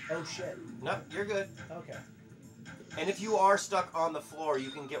 Oh shit. No, you're good. Okay. And if you are stuck on the floor, you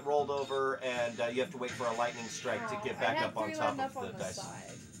can get rolled over, and you have to wait for a lightning strike to get back up on top of the dice.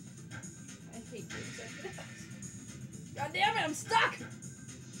 Side. I hate games like this. God damn it, I'm stuck!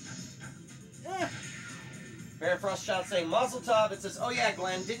 Ugh. Bear Frost Child saying, Mazel Tov. It says, oh yeah,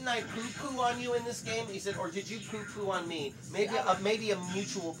 Glenn, didn't I poo-poo on you in this game? He said, or did you poo-poo on me? Maybe a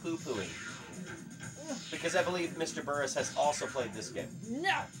mutual poo-pooing. Because I believe Mr. Burris has also played this game.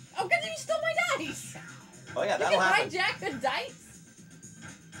 No! Oh, because you stole my dice! Oh yeah, You that'll can happen. hijack the dice?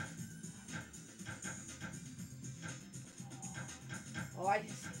 Oh, I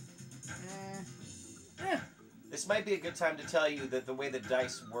just... This might be a good time to tell you that the way the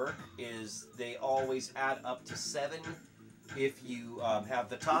dice work is they always add up to 7 if you have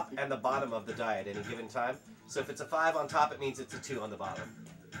the top and the bottom of the die at any given time. So if it's a 5 on top, it means it's a 2 on the bottom.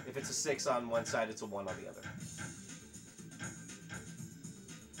 If it's a 6 on one side, it's a 1 on the other.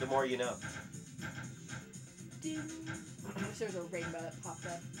 The more you know. I wish there was a rainbow that popped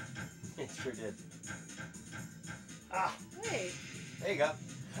up. It sure did. Ah. Wait. There you go.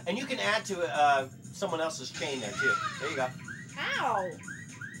 And you can add to it someone else's chain there, too. There you go. Ow!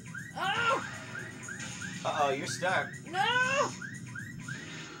 Oh! Uh-oh, you're stuck. No! Ho,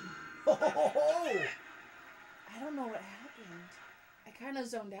 ho, ho, ho. I don't know what happened. I kind of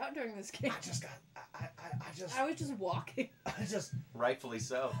zoned out during this game. I just got. I was just walking. I just Rightfully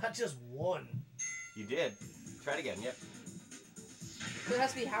so. won. You did. Try it again, yep. So it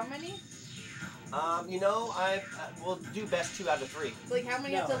has to be how many? You know, we'll do best 2 out of 3. Like how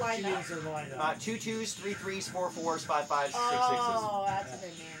many have to line she up? needs to line up. 2 2s, 3 3s, 4 4s, 5 5s, 6 6s. Oh, that's what I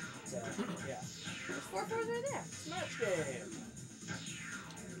mean. So, yeah. There's 4 4s right there. Smash game.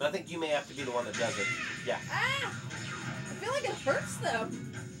 I think you may have to be the one that does it. Yeah, Ah! I feel like it hurts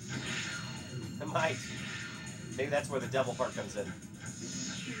them. it might. Maybe that's where the devil part comes in.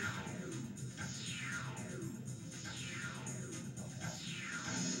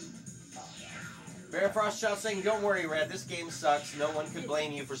 Bear Frost Child saying, don't worry, Red, this game sucks. No one could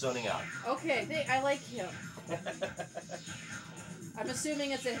blame you for zoning out. Okay, I like him. I'm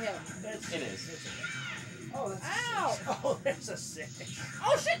assuming it's a him. It is. It's oh, that's Ow! A 6. Oh, there's a 6.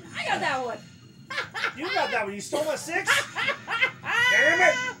 Oh shit! I got that one. You got that one. You stole my 6? Damn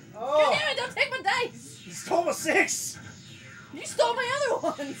it! God Oh, damn it! Don't take my dice. you stole my 6. You stole my other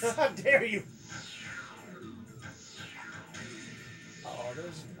ones. How dare you? Oh,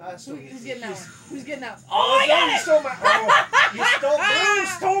 there's. Who's getting that one? Who's getting that one? Oh, Oh, I got you it! stole my. Oh, you stole. You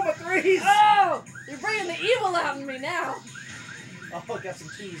stole my 3s. Oh! You're bringing the evil out in me now. Oh, got some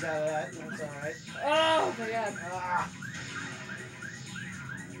 2s out of that. That's all right. Oh my god. Ah.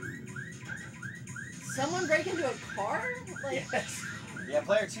 Someone break into a car? Like, Yes. Yeah,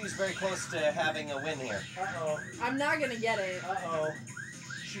 player 2 is very close to having a win here. Uh-oh. I'm not gonna get it. Uh-oh.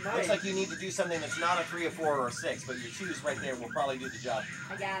 She might. Looks like you need to do something that's not a 3, a 4, or a 6, but your 2s right there will probably do the job.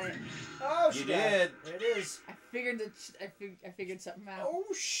 I got it. Oh, You she got did. There it is. I figured that. I figured something out. Oh,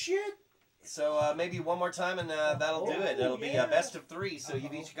 shit. So maybe one more time and that'll do it. It'll be yeah. a best of 3, so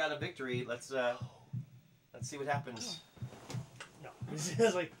you've Uh-oh. each got a victory. Let's see what happens. No.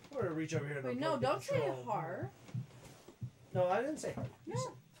 It's like, we're going to reach over here and Wait, unplug no, the don't say control. hard. No, I didn't say hard. No.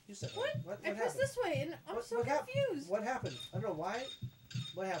 You said What? What I pressed happened? this way and I'm so confused. What happened? I don't know why.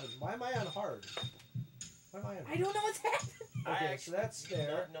 What happened? Why am I on hard? Why am I on I don't know what's happening. Okay, so that's do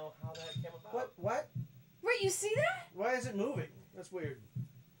there. not know how that came about. What? What? Wait, you see that? Why is it moving? That's weird.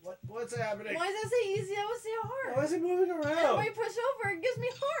 What's happening? Why does that say easy? I would say hard. Why is it moving And around? when I push over, it gives me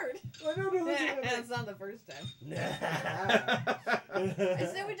hard. I don't know what's happening. That's not the first time. Nah. I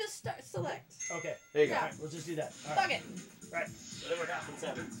said we just select. Okay. There you go. Yeah. Alright, let's just do that. All Fuck right. it. Right. Whatever happens,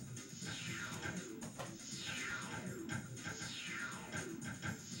 happens.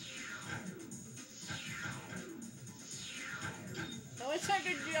 No, it's not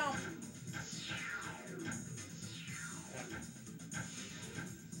good jump.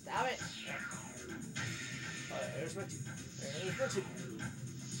 Stop it. There's my 2. There's my 2.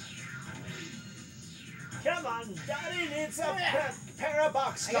 Come on, darling, it's a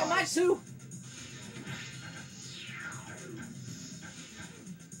parabox. I got my 2.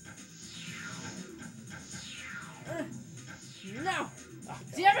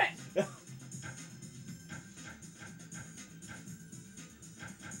 damn it! Uh-oh.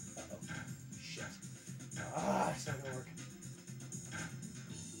 Shit. Ah, it's not gonna work.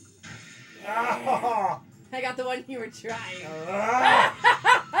 Ah! I got the one you were trying.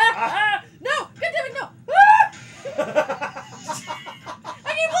 Ah! No! God damn it, no! I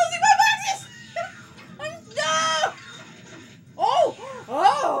keep losing my boxes! No! Oh!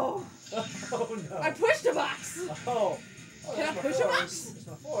 Oh! Oh no. I pushed a box! Oh. Can I there's my push a fours. box? There's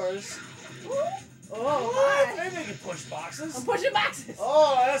my fours. Oh, What? my. Maybe I can push boxes. I'm pushing boxes!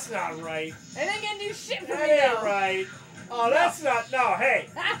 Oh, that's not right. And they can do shit for That me ain't now. right. Oh, that's not. No, hey.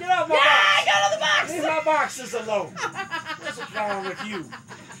 Get off my Yeah, box. I got on the box! Leave my boxes alone. What's wrong with you?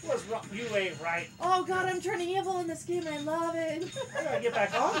 What's wrong? You ain't right. Oh god, I'm turning evil in this game and I love it. I gotta get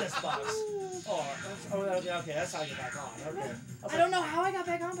back on this box. Oh, okay, that's how I get back on. Okay. I don't know how I got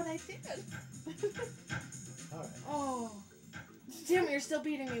back on, but I did. Alright. Oh. Damn it, you're still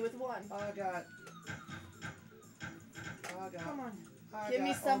beating me with one. Oh, God. Oh, God. Come on. I Give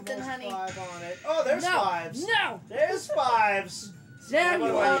me got something, almost honey. 5 on it. Oh, there's No. 5s. No! There's 5s. Damn What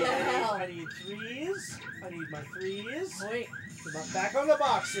you do all I the need? hell. I need 3s. I need my 3s. Wait. Back on the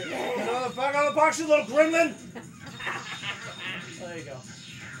box here. Back on the box, you little gremlin. There you go.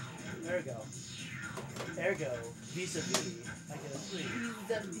 There you go. There you go. Vis-a-vis. I get a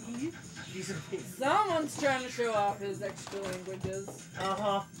 3. Vis-a-vis. Someone's trying to show off his extra languages.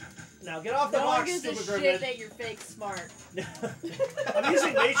 Uh-huh. Now get off the No one box, gives a stupid shit gremlin. that you're fake smart. I'm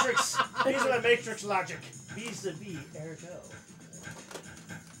using Matrix. These are my Matrix logic. Vis-a-vis. Ergo.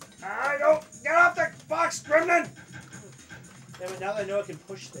 I don't. Get off the box, gremlin! Damn it, now that I know I can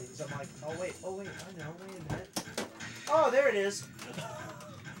push things, I'm like, oh wait, I know, wait a minute. Oh, there it is.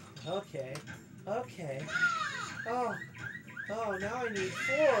 Okay. Okay. Oh, now I need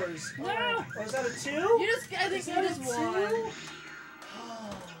 4s. No! Oh, is that a 2? I think Is you that a just 2? won.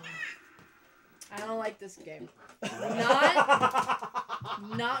 Oh. I don't like this game. Not.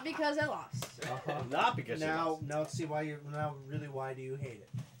 Not because I lost. Not because you Now, lost. now, see why you why do you hate it?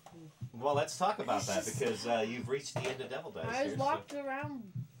 Well, let's talk about that because you've reached the end of Devil Dice. I here, just walked around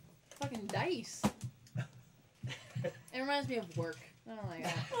fucking dice. It reminds me of work. I don't like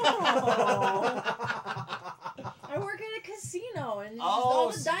that. I work at a casino and it's just all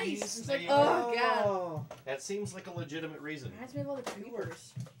the see, dice. It's there like, you go. oh god. Oh. That seems like a legitimate reason. It reminds me of all the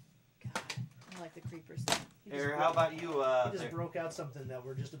creepers. God, I don't like the creepers. He just Here, broke- how about you? He just there? broke out something that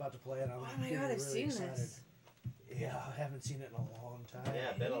we're just about to play, and I'm Oh my getting god, I've really seen excited. this. Yeah, I haven't seen it in a long time.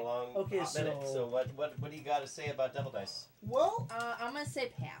 Yeah, been a long Okay, minute. so- So what do you got to say about Devil Dice? Well, I'm gonna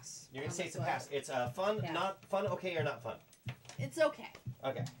say pass. You're gonna on say this it's a one. pass. It's fun, Yeah. not fun, okay, or not fun? It's okay.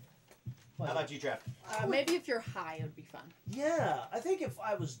 Okay. well, How about you, Trav? Maybe if you're high, it would be fun. yeah, I think if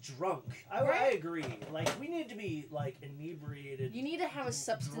I was drunk, I Right? agree. Like, we need to be like inebriated. You need to have a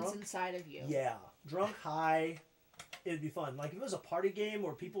substance Drunk? inside of you. Yeah, drunk, high, it'd be fun. Like if it was a party game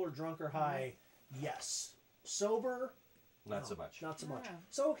where people are drunk or high, yes. Sober, Not no, so much. Not so much. Yeah.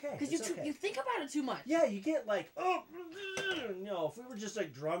 It's okay. Because It's okay. you think about it too much. Yeah, you get like, oh, no. If we were just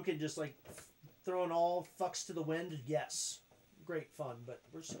like drunk and just like throwing all fucks to the wind, yes, great fun. But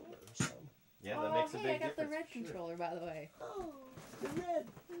we're sober, so. Yeah, Oh, that makes a hey, big I got the difference. red controller, by the way. Oh, the red.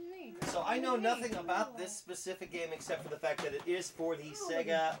 This is me. So I know Hey, nothing hey, about hey. this specific game except for the fact that it is for the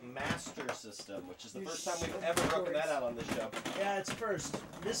Sega Master System, which is the You're first time we've so ever broken gross. that out on this show. Yeah, it's first.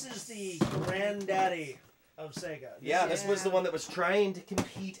 This is the granddaddy of Sega. Yeah, this was the Yeah. one that was trying to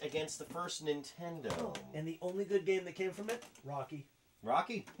compete against the first Nintendo. And the only good game that came from it, Rocky,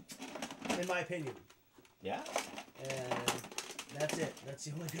 Rocky? in my opinion. Yeah. And that's it. That's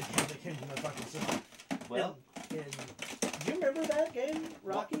the only good game that came from my fucking system. Well, And do you remember that game,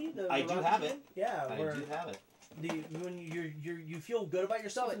 Rocky? The I do Rocky have game? it. Yeah, I where do have it. when you feel good about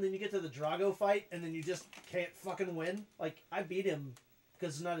yourself, and then you get to the Drago fight, and then you just can't fucking win. Like I beat him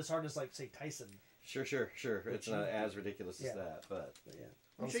because it's not as hard as like say Tyson. Sure. It's not as ridiculous as Yeah. that, but But yeah.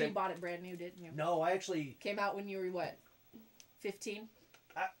 I'm I'm sure saying- you bought it brand new, didn't you? No, I actually. Came out when you were what? 15?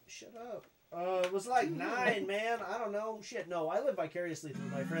 Shut up. It was like 9, man. I don't know. Shit, no. I lived vicariously through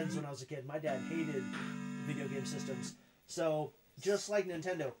my friends when I was a kid. My dad hated video game systems. So, just like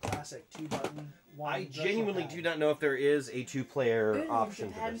Nintendo, classic 2-button, one. I directional genuinely pad. do not know if there is a two-player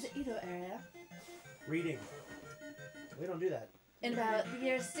option for this. area. Reading. We don't do that. In about the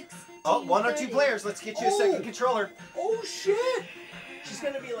year 16. Oh, 1 or 2 players. Let's get you a second controller. Oh, shit! She's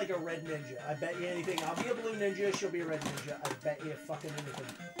gonna be like a red ninja. I bet you anything. I'll be a blue ninja. She'll be a red ninja. I bet you fucking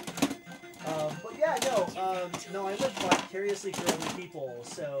anything. But yeah, no, I live vicariously through other people,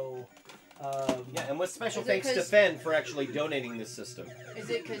 so Yeah, and with special Is it thanks to 'cause- Fen for actually donating this system. Is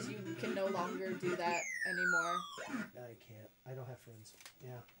it because you can no longer do that anymore? I can't. I don't have friends.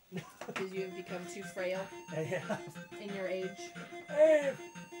 Yeah. Because you have become too frail Yeah. in your age?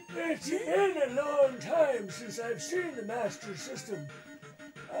 It's been a long time since I've seen the Master System.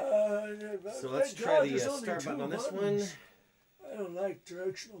 So let's try the start button on this one. I don't like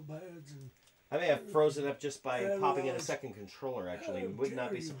directional pads. And I may have frozen up just by Yeah, popping in a right. second controller, actually. How Would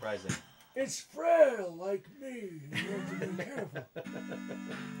not be dare you. surprising. it's frail like me. You have to be careful.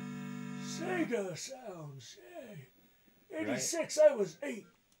 Sega sounds. Hey. 86, I was 8.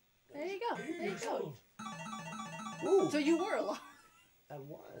 There you go. 8 There you years go. old. Ooh. So you were alive. I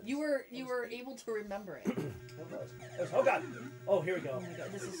was. You were able to remember it. Oh god. Oh, here we Oh go. my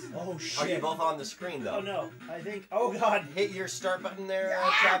god, this is. Oh Are shit. you both on the screen, though? Oh no. I think. Oh god. Hit your start button there,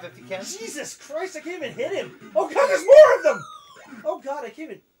 Trav, if you can. Jesus Christ! I can't even hit him. Oh god, there's more of them. Oh god, I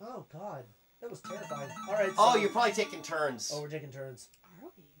can't even. Oh god, that was terrifying. All right. So... Oh, you're probably taking turns. Oh, we're taking turns. Are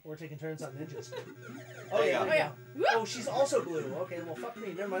we? We're taking turns on ninjas. There you go. there Oh yeah. Oh, she's also blue. Okay, well, fuck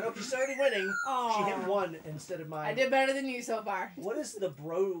me. Never mind. Oh, she's already winning. She hit Oh. 1 instead of mine. I did better than you so far. What is the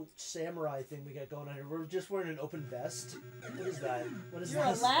bro samurai thing we got going on here? We're just wearing an open vest. What is that? What is You're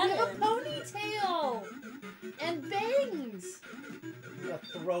this? You have a Aladdin. ponytail and bangs. We gotta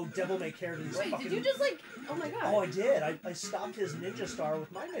throw devil may care to these Wait, fucking. did you just like? Oh my god. Oh, I did. I stopped his ninja star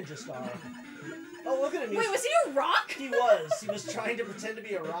with my ninja star. Oh, look at him. Wait, was he a rock? He was. He was trying to pretend to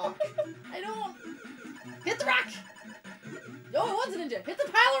be a rock. I don't. Hit the rock. No, it wasn't a ninja. Hit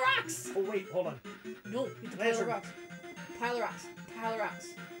the pile of rocks. Oh wait, hold on. No, hit the pile Lantern. of rocks. Pile of rocks. Pile of rocks.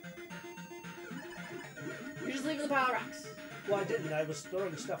 You're just leaving the pile of rocks. Well, I didn't. I was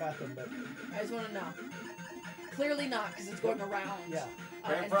throwing stuff at them, but I just want to know. Clearly not, because it's going around. yeah.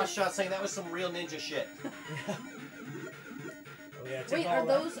 Grand and Frost Shot saying that was some real ninja shit. Oh yeah. Take Wait, all are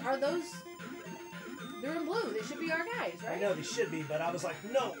that. those? They're in blue. They should be our guys, I right? know they should be, but I was like,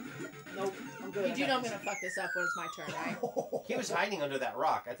 no, nope, I'm good. You do know I'm gonna fuck this up when it's my turn, right? He was hiding under that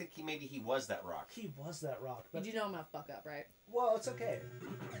rock. I think maybe he was that rock. He was that rock, but You do know I'm gonna fuck up, right? well, it's okay.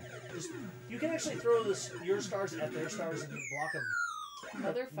 Just you can actually throw your stars at their stars and block them.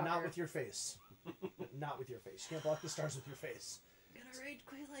 Motherfucker. Not with your face. Not with your face. You can't block the stars with your face. I'm gonna rage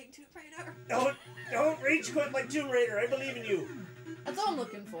quit like Tomb Raider. Don't rage quit like Tomb Raider. I believe in you. That's all I'm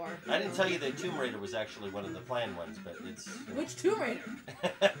looking for. I didn't tell you that Tomb Raider was actually one of the planned ones, but it's... Which Tomb Raider?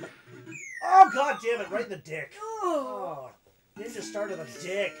 Oh god damn it! Right in the dick. Oh. Oh, ninja started a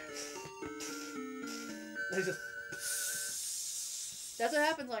dick. They just. That's what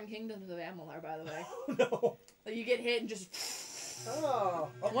happens on Kingdoms of Amalur, by the way. Oh no. Like you get hit and just. Oh.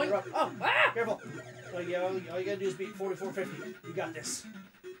 Oh, One. you're up. Oh, ah! Careful. Oh, yeah, all you gotta do is beat 4450. You got this.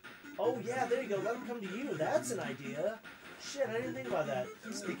 Oh yeah, there you go. Let him come to you. That's an idea. Shit, I didn't think about that.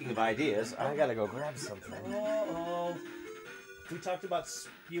 Speaking of ideas, I gotta go grab something. Oh. We talked about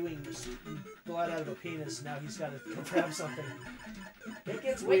spewing blood out of a penis. Now he's gotta go grab something. It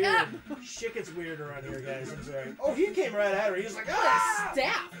gets Wake weird. up! Shit gets weird around here, guys. I'm sorry. Oh, he came right at her. He was like, What ah! a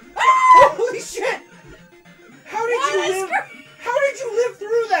staff! Holy shit! How did What you a live? How did you live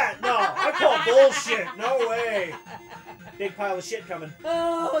through that? No, I call bullshit. No way. Big pile of shit coming.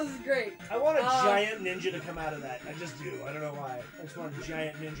 Oh, this is great. I want a giant ninja to come out of that. I just do. I don't know why. I just want a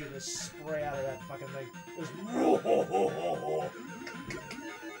giant ninja to spray out of that fucking thing. Just...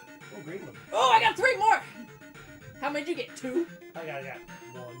 Oh, green one. Oh, I got 3 more. How many did you get? 2? I got 1.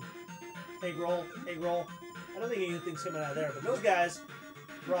 Egg roll. Egg roll. I don't think anything's coming out of there, but those guys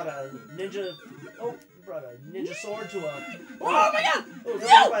brought a ninja. Oh, brought a ninja sword to a. Oh my god! Oh, don't No!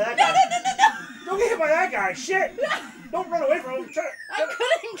 get hit by that guy. No! Don't get hit by that guy. Shit! Don't run away from him. Try I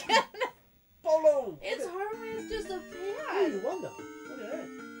couldn't get it. Polo. It's harmless, just a Yeah, you pad. won though. Look at that.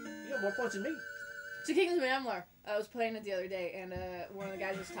 You got more points than me. So Kingdoms of Amalur, I was playing it the other day, and one of the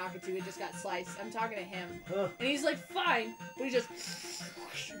guys I was talking to, he just got sliced. I'm talking to him, Huh. and he's like, fine, but he's just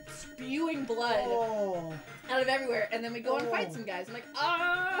spewing blood Oh. out of everywhere, and then we go and fight Oh. some guys. I'm like,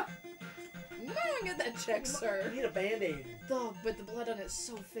 ah, you might want to get that checked, You sir. need a band-aid. Dog, but the blood on it's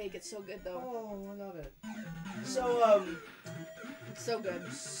so fake. It's so good though. Oh, I love it. So, It's so good.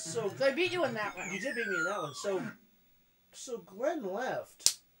 so So I beat you in that you one. did beat me in that one. So Glenn left.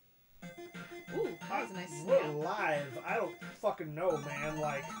 Ooh, that was a nice We're snap. live. I don't fucking know, man.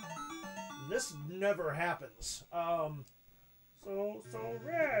 Like, this never happens. So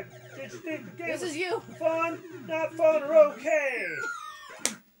Red, did you think the game This was is you. fun, not fun, or okay?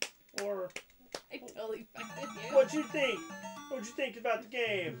 Or I totally fucking you. what'd you think? What'd you think about the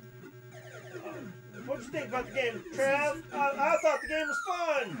game? What'd you think about the game, Trav? I thought the game was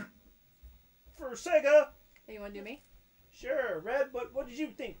fun. For Sega, Hey, you want to do me? sure. Red, what did you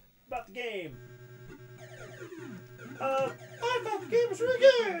think about the the game. I thought the game was really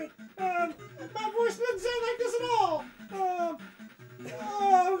good. My voice doesn't sound like this at all.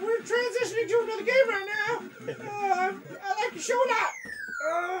 We're transitioning to another game right now. I like the show a lot.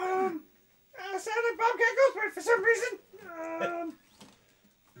 I sound like Bobcat Goldthwait for some reason.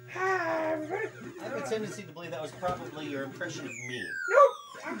 Hi, everybody. I have a tendency to believe that was probably your impression of me.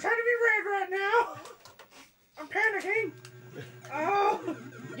 Nope, I'm trying to be red right now. I'm panicking.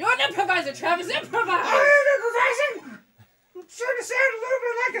 You're an improviser, Travis. Improvise. I am improvising. I'm trying to sound a little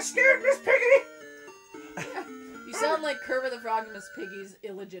bit like a scared Miss Piggy. You sound like Kermit the Frog and Miss Piggy's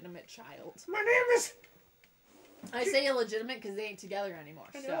illegitimate child. My name is... I say illegitimate because they ain't together anymore.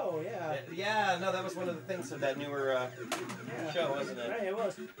 I So. know, yeah. Yeah, no, that was one of the things of that newer show, wasn't it? Right, it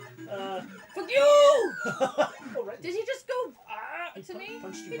was. Fuck you! Oh, right. Did he just go He to me?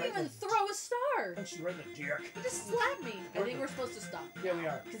 punched you He right didn't even in throw a star. Punched you right in the dick. He just slapped me. I think we're supposed to stop. Yeah, we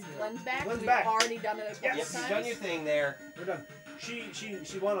are. Because Glenn's back. Glenn's We've back. already done it a couple Yep, Yes. you've times. done your thing there. We're done.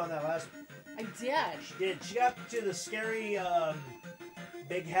 She won on that last. I did. She did. She got to the scary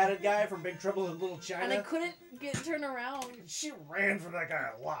big-hatted guy from Big Trouble in Little China. And I couldn't get turned around. She ran from that guy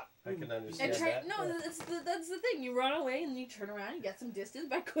a lot. I can And understand try, that. no, that's the thing. You run away and you turn around. You get some distance,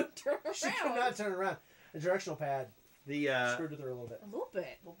 but I couldn't turn around. She could not turn around. The directional pad The screwed with her a little bit. A little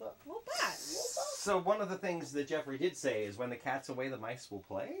bit. A little bit. A little bit. so one of the things that Jeffrey did say is when the cat's away, the mice will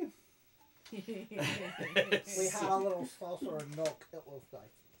play. We had a little saucer of milk. It was nice.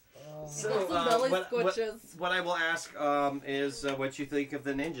 So, Little belly what- squishes. What I will ask is what you think of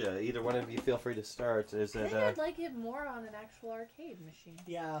the Ninja. Either one of you feel free to start. Is I it? think I'd like it more on an actual arcade machine.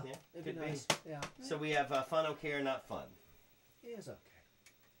 Yeah, Yeah, it'd be could be. nice. Yeah, So we have fun, okay, or not fun. it's okay.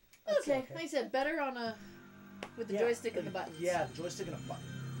 That's Okay, like I said, better on a with the Yeah, joystick and the buttons. Yeah, the joystick and a button.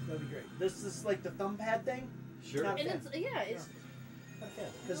 That'd be great. This is like the thumb pad thing. Sure. Not And bad. it's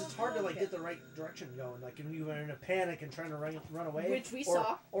Because it's hard to like get the right direction going. Like when you were in a panic and trying to run away, Which we or,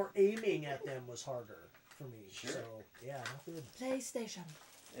 saw. or aiming at them was harder for me. Sure. So yeah, not good. PlayStation.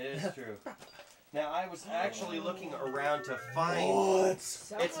 It is true. Now I was actually looking around to find. What?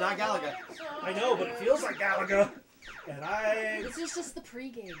 It's not Galaga. I know, but it feels like Galaga. And I. This is just the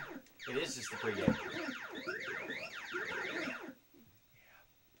pregame. It is just the pregame.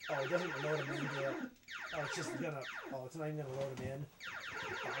 Oh, it doesn't load them in yet. Oh, it's just gonna. Oh, it's not even gonna load them in.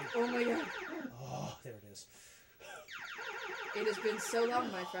 Oh my god. Oh, there it is. It has been so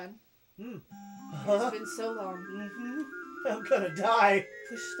long, my friend. Hmm. It's been so long. Mm-hmm. I'm gonna die.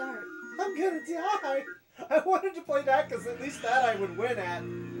 Push start. I'm gonna die. I wanted to play that because at least that I would win at.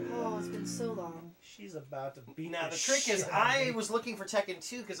 Oh, it's been so long. She's about to beat Now the the trick is, shit out of I me. was looking for Tekken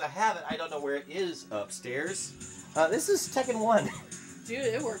 2 because I have it. I don't know where it is upstairs. This is Tekken 1. Dude,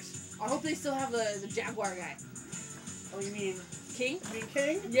 it works. I hope they still have the Jaguar guy. Oh, you mean King?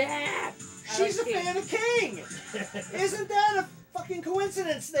 King? Yeah! She's a King. fan of King! Isn't that a fucking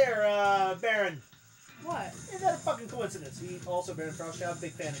coincidence there, Baron? What? Isn't that a fucking coincidence? He also, Baron Frostchild,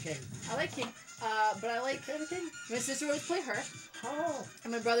 big fan of King. I like King. But I like Fan of King? my sister would play her, Oh.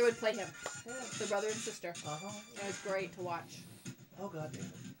 and my brother would play him. Yeah. The brother and sister. Uh-huh. And it was great to watch. Oh, god damn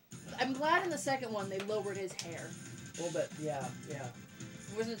it. I'm glad in the second one they lowered his hair. A little bit, yeah, yeah.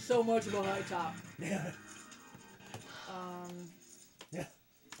 It wasn't so much of a high top. Yeah. Yeah.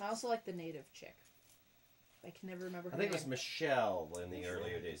 I also like the native chick. I can never remember her I think it name. was Michelle in the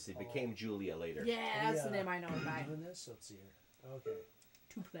earlier days. It became Julia later. Yeah, that's the Yeah. name I know her by. Doing this? Let's see here. Okay.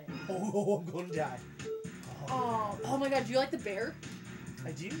 To play. Oh, I'm gonna die. Oh my god, do you like the bear?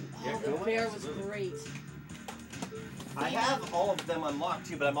 I do. Yeah, Oh, the cool one, bear was absolutely. great. I have all of them unlocked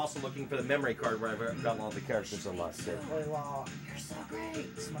too, but I'm also looking for the memory card where I've got all the characters unlocked too. Play Law. You're so great.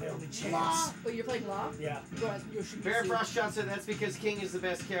 It's my only chance. Law. Wait, you're playing Law? Yeah. Go ahead, Yoshimitsu. Bear Frost shot said that's because King is the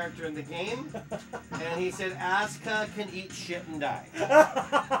best character in the game, and he said Asuka can eat shit and die.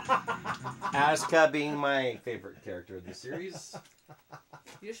 Asuka being my favorite character of the series.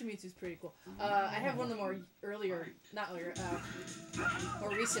 Yoshimitsu's pretty cool. I have one of the more more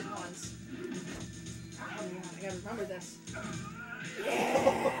recent ones. Oh my god, I gotta remember this.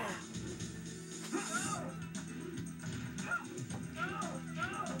 Yeah!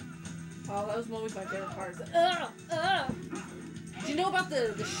 Oh, that was always my favorite part. Do you know about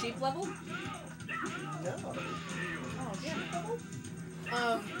the sheep level? No. Oh,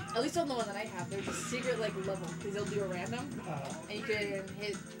 damn. At least on the one that I have, there's a secret like level because they'll do a random, and you can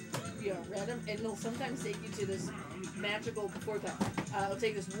hit, random, and it'll sometimes take you to this magical before that. It'll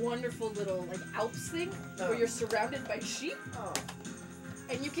take this wonderful little like Alps thing where you're surrounded by sheep, Oh.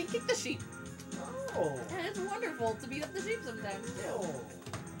 and you can kick the sheep, Oh. and it's wonderful to beat up the sheep sometimes too. Oh.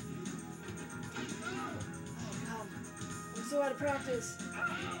 Oh god, I'm so out of practice.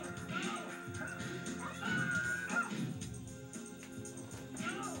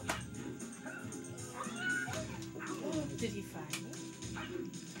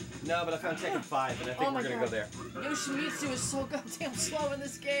 No, but I found Tekken 5, and I think Oh my we're gonna God. go there. Yoshimitsu is so goddamn slow in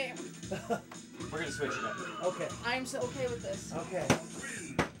this game. We're gonna switch it up. Okay. I am so okay with this. Okay.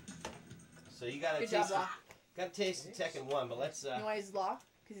 So you gotta Good job, taste. Law. Gotta taste the Tekken 1, but let's. You know why he's Law?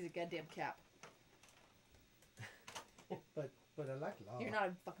 Because he's a goddamn cap. But I like Law. You're not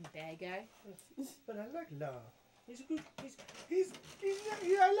a fucking bad guy. But I like Law. He's a good. He's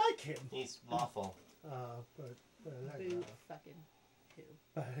I like him. He's lawful. But I like Boo Law. fucking who?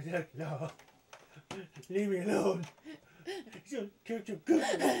 But I like Law. Leave me alone. Can't you good?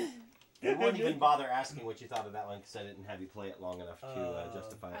 I wouldn't even bother asking what you thought of that one because I didn't have you play it long enough to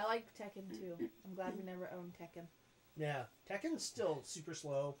justify it. I like Tekken too. I'm glad we never owned Tekken. Yeah, Tekken's still super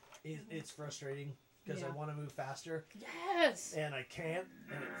slow. It's frustrating because I Yeah. want to move faster Yes! and I can't,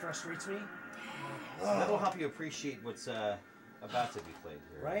 and it frustrates me. So that'll help you appreciate what's about to be played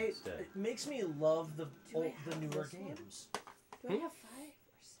here. Right? Instead. It makes me love the Do I the have newer this one? games. Do I have 5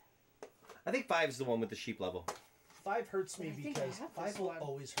 or 7? I think 5's the one with the sheep level. 5 hurts me I think I because have 5 this will one.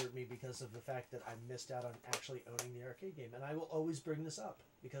 always hurt me because of the fact that I missed out on actually owning the arcade game, and I will always bring this up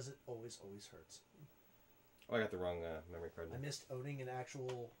because it always hurts. Oh, I got the wrong memory card. I missed owning an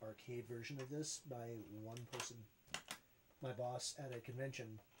actual arcade version of this by one person. My boss at a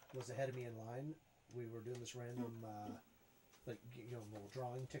convention was ahead of me in line. We were doing this random,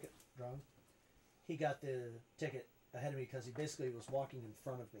 little ticket drawing. He got the ticket ahead of me because he basically was walking in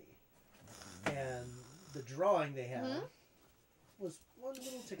front of me. And the drawing they had was one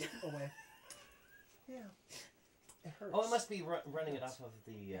little ticket away. Yeah. It hurts. Oh, it must be running it off of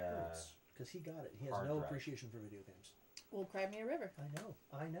the. Because he got it. He has hard no drive. appreciation for video games. Well, cry me a river. I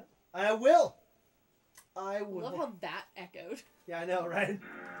know. I will. I I will. love how that echoed. Yeah, I know, right?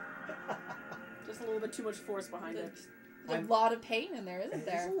 Just a little bit too much force behind it. There's a lot of pain in there, isn't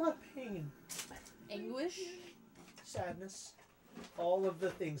There's there? a lot of pain, Anguish? sadness, all of the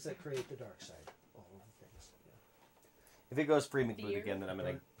things that create the dark side. All of the things. If it goes free McBoot Fear. again, then I'm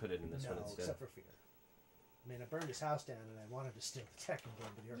gonna put it in this No, one instead. except for fear. I mean, I burned his house down and I wanted to steal the Tekken game,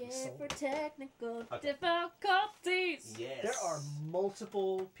 but he already Yeah, sold for it. technical Okay. difficulties. Yes. There are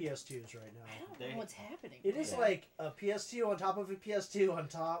multiple PS2s right I now. don't know what's happening. It is Yeah. like a PS2 on top of a PS2 on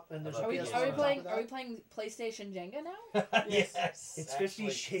top, and there's a Are Are we, PS1 are we on playing? top of Are we that. playing PlayStation Jenga now? Yes. It's actually. 50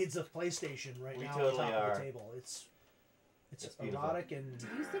 Shades of PlayStation right We now totally on top are. of the table. It's It's beautiful. erotic and Do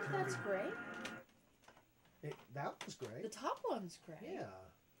you think that's curvy. great? That was The great. top one's great. Yeah,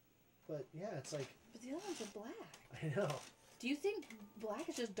 but yeah, it's like But the other ones are black. I know. Do you think black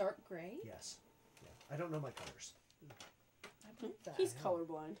is just dark gray? Yes. Yeah. I don't know my colors. I believe that. He's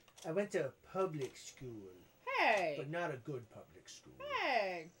colorblind. I went to public school, Hey! but not a good public school.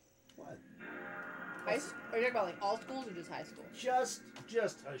 Hey! What? Are you talking about like all schools or just high school? Just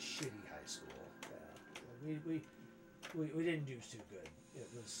a shitty high school. Yeah. We didn't do too good.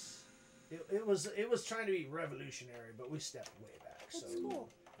 It was trying to be revolutionary, but we stepped way back. What So school?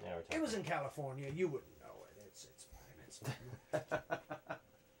 Yeah, we're it was in California. You wouldn't know it. It's fine. It's fine.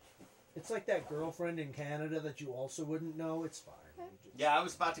 It's like that girlfriend in Canada that you also wouldn't know. It's fine. Okay. You just- Yeah, I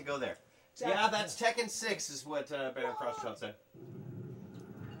was about to go there. Exactly. Yeah, that's Tekken 6 is what Baron Crossshot said.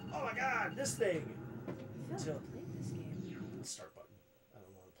 Oh my God, this thing. I feel like I played this game. Start button. I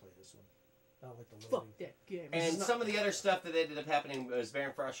don't want to play this one. I don't like the Fuck loading. that game. And not- some of the other stuff that ended up happening was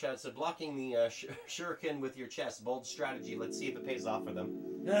Baron Crossshot said blocking the shuriken with your chest. Bold strategy. Let's see if it pays off for them.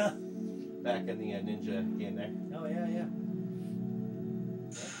 Yeah. Back in the ninja game there. Oh yeah.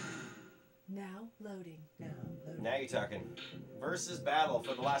 Now loading. Now you're talking. Versus battle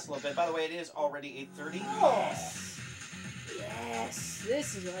for the last little bit. By the way, it is already 8:30. Yes!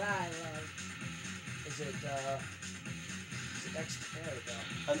 This is what I love. Is it X? There we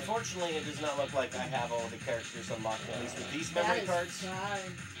go. Unfortunately, it does not look like I have all the characters unlocked, at least with these That memory is cards.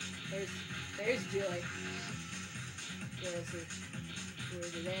 fine. There's Joy. Where is he?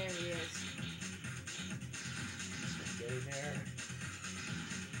 There he is. Get in there.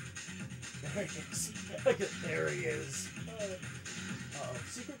 There he is. Look at there he is. Uh-oh.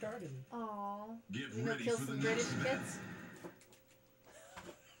 Secret Garden. Aww. Get You gonna ready kill for the some British next kids?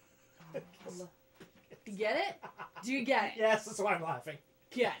 You get it? Do you get it? Yes, that's why I'm laughing.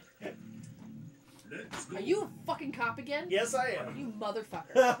 Get Let's go. Are you a fucking cop again? Yes, I am. You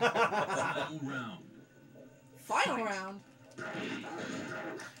motherfucker. Final round. Final round.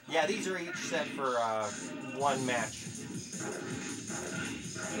 Yeah, these are each set for one match.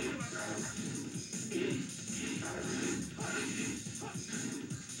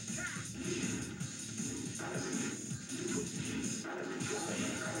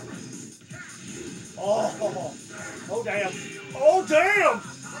 Oh damn. Oh damn.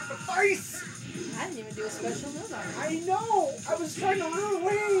 The face. I didn't even do a special move on it. I know! I was trying to run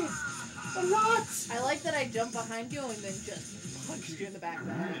away! I'm not! I like that I jump behind you and then just punch you in the back of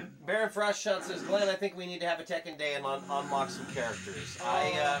the head. Baron Frostshot says, Glenn, I think we need to have a Tekken Day and unlock some characters.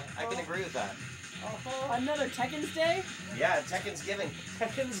 I can agree with that. Another Tekken's Day? Yeah, Tekken's Giving.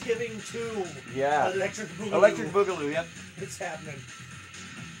 Tekken's Giving 2. Yeah. Electric Boogaloo. Electric Boogaloo, yep. It's happening.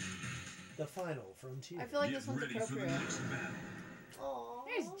 The final frontier. I feel like Get this one's ready for the appropriate. next battle. Aww.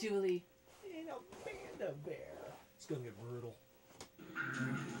 There's Julie. Ain't a panda bear. It's gonna get brutal.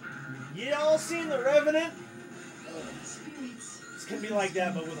 Y'all seen The Revenant? It's gonna be like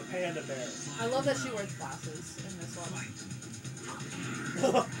that, but with a panda bear. I love that she wears glasses in this one.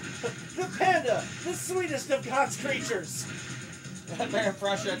 The panda, the sweetest of God's creatures. Baron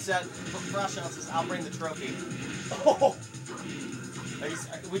Frostshot says, I'll bring the trophy. Oh,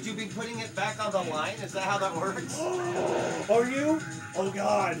 Would you be putting it back on the line? Is that how that works? are you? Oh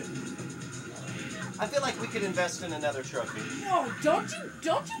God. I feel like we could invest in another trophy. No, don't you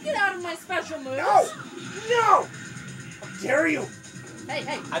get out of my special moves. No! No! How dare you? Hey,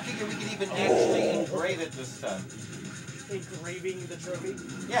 hey. I figure we could even actually engrave it this time. Engraving the trophy?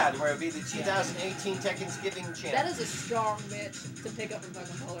 Yeah, where it would be the 2018 Tekken's Giving champ. That is a strong bitch to pick up a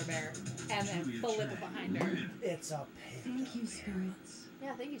fucking polar bear and then flip it behind her. It's a panda. Thank you, spirits.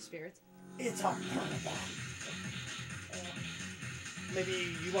 Yeah, thank you, spirits. It's a panda. Maybe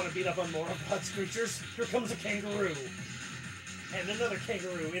you want to beat up on more of God's creatures? Here comes a kangaroo. And another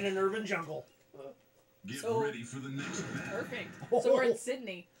kangaroo in an urban jungle. Get So- ready for the next battle. Perfect. So we're in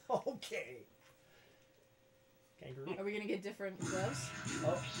Sydney. Okay. Kangaroo. Are we gonna get different gloves?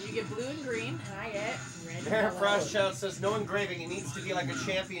 Oh. You get blue and green, and I get red and Baron yellow. Frostshot says, no engraving. It needs to be like a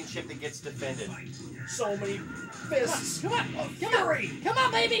championship that gets defended. So many fists. Come on, of come fury. on, come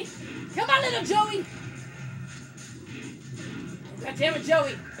on, baby! Come on, little Joey! God damn it,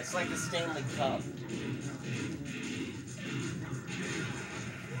 Joey! It's like the Stanley Cup.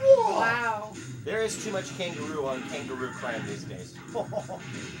 Whoa. Wow. There is too much kangaroo on Kangaroo Crime these days.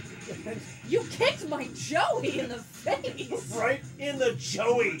 You kicked my Joey in the face! Right in the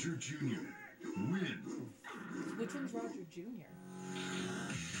Joey. Roger Jr. Win. Which one's Roger Jr.?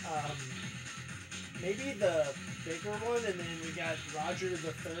 Maybe the bigger one, and then we got Roger the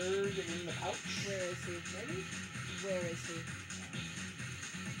Third in the pouch. Where is he? Maybe? Where is he?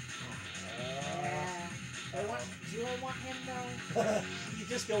 Yeah. Do I want him though? You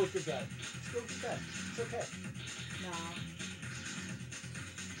just go with your gut. Just go with your gut. It's okay. No.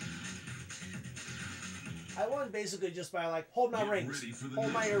 I won basically just by like, hold my Get rings, ready for the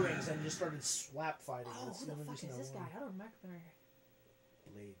hold my next earrings, battle. and just started slap fighting. Oh, It's who the never fuck just is no this one. guy? I don't remember.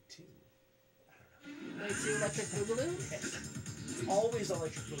 Blade 2. Wait, see Electric Boogaloo? It's always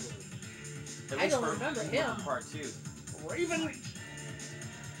Electric Boogaloo. At I least don't for remember him. Part 2. Raven!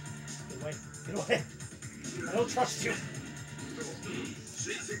 Get away. Get away. I don't trust you.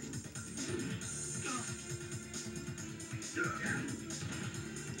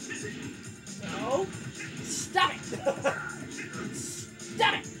 No. Stop it!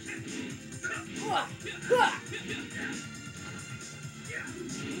 Stop it!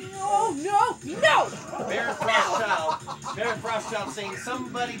 No, no, no! Baron Frostchild saying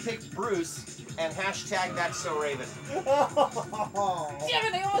somebody picked Bruce and hashtag that's so Raven. Damn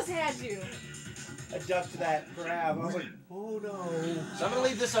it, I almost had you. I ducked that grab. I was like, oh no. So I'm going to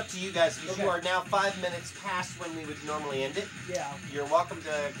leave this up to you guys because Okay. you are now 5 minutes past when we would normally end it. Yeah. You're welcome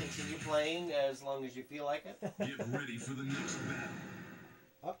to continue playing as long as you feel like it. Get ready for the next battle.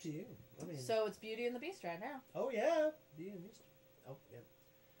 Up to you. I mean, So it's Beauty and the Beast right now. oh yeah. Beauty and the Beast. Oh, yeah.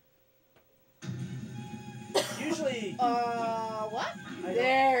 Usually. What? I don't-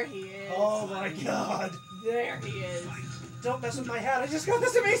 There he is. Oh my god. There he is. Don't mess with my hat. I just got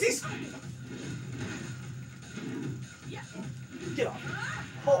this at Macy's. Get off.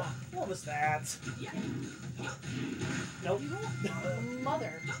 Oh, what was that? Nope.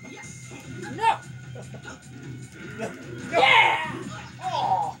 Mother. No! Yeah!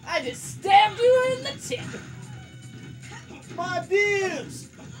 Oh, I just stabbed you in the tip. my boobs.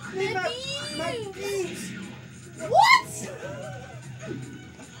 Leave my boobs. boobs. What?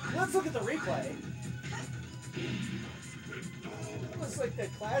 Let's look at the replay. That was like the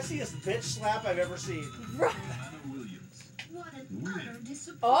classiest bitch slap I've ever seen. Right. Anna Williams. What an Win. utter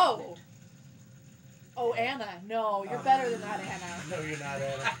disappointment. Oh. Oh, Anna. No, you're better than that, Anna. No, you're not,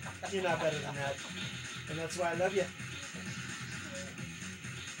 Anna. You're not better than that. And that's why I love you.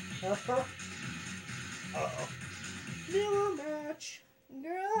 Uh-huh. Uh-oh. Mirror match.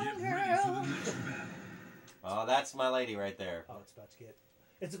 Girl, Get ready for the girl. next battle. Oh, that's my lady right there. Oh, it's about to get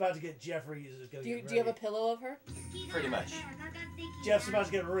It's about to get Jeffrey. Do you have a pillow of her? Pretty much. Jeff's about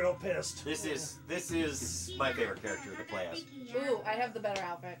to get real pissed. This is my favorite character to play as. Ooh, I have the better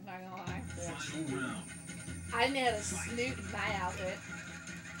outfit. Not gonna lie. Final round. I nailed a snoot in my outfit.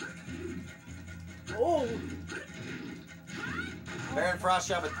 Oh! Baron Frost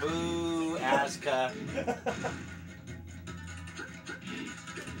shot with Boo, Asuka.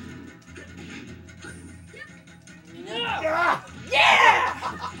 Ah!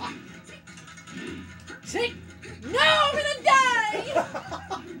 Yeah! Take. No, I'm gonna die!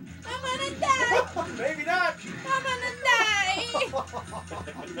 I'm gonna die! Maybe not. I'm gonna die!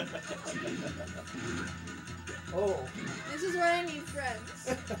 Oh. This is why I need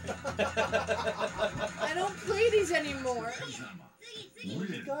friends. I don't play these anymore. You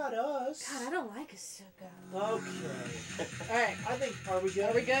Win. got us. God, I don't like Asuka. Okay. Alright, Are we good?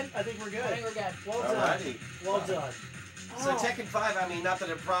 are we good? I think we're good. I think we're good. Well done. Alrighty. Well done. So Oh. Tekken 5, I mean, not that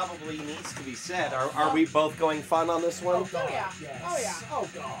it probably needs to be said. Are we both going fun on this one? Oh, God. yeah. Yes. Oh, yeah. Oh,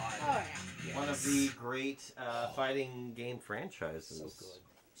 God. Oh, yeah. One of the great fighting game franchises. So good.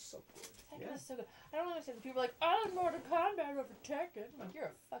 So good. Tekken Yeah. is so good. I don't understand. People are like, I don't Mortal Kombat over Tekken. I'm like, you're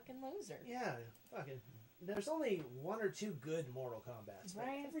a fucking loser. Yeah. Fucking. There's only 1 or 2 good Mortal Kombats. But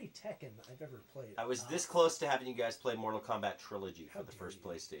Right. every Tekken I've ever played. I was this close to having you guys play Mortal Kombat Trilogy for How the dare first you.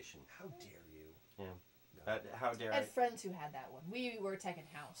 PlayStation. How dare you? Yeah. No. How dare I I? had friends who had that one. We were Tekken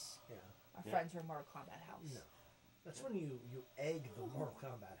House. Yeah. Our Yeah. friends were Mortal Kombat House. No. That's when you egg the Mortal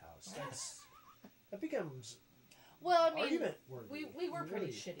Kombat house. That becomes Well, I mean, argument worthy. we were pretty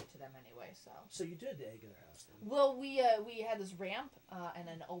Really. shitty to them anyway, so. So you did egg their house then. Well, we had this ramp and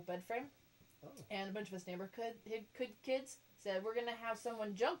an old bed frame, Oh. and a bunch of us neighborhood kids said we're gonna have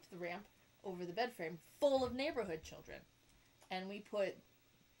someone jump the ramp over the bed frame full of neighborhood children, and we put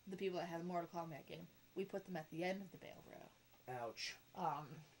the people that had a Mortal Kombat game. We put them at the end of the bail row. Ouch. Um,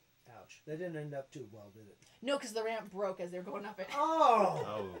 Ouch. That didn't end up too well, did it? no, because the ramp broke as they were going up it.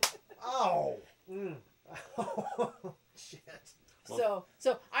 Oh! Oh. Oh! Mm. Oh, shit. So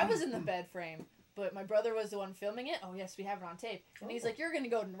I was in the bed frame, but my brother was the one filming it. Oh yes, we have it on tape. And he's Oh. like, "You're gonna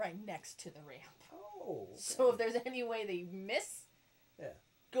go right next to the ramp. Oh. okay. So if there's any way they miss, Yeah.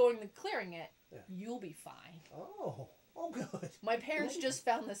 going to clearing it, Yeah. you'll be fine." Oh. Oh, good. My parents just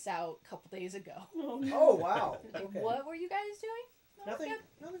found this out a couple days ago. Oh, no. Oh, wow. Like, Okay. what were you guys doing? "No, we're Nothing.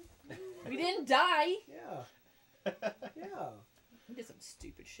 good. Nothing. We didn't die. Yeah. Yeah. We did some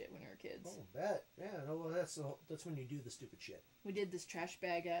stupid shit when we were kids. Oh, bet. Yeah. No, well, that's when you do the stupid shit. We did this trash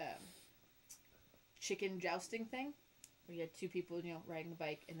bag chicken jousting thing. We had 2 people, riding the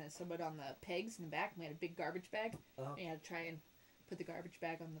bike, and then someone on the pegs in the back. And we had a big garbage bag. Uh-huh. We had to try and put the garbage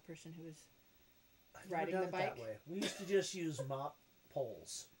bag on the person who was. I've never Riding done the it bike? that way. We used to just use mop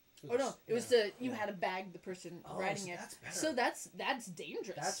poles. Oh no! It was yeah, you yeah. had to bag the person Oh, riding so it. that's better. So that's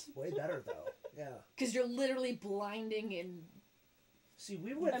dangerous. That's way better though. Yeah. Because you're literally blinding and See,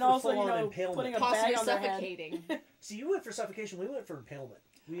 we went And for also, full-on putting impalement. a possibly bag on their head. suffocating. See, you went for suffocation. We went for impalement.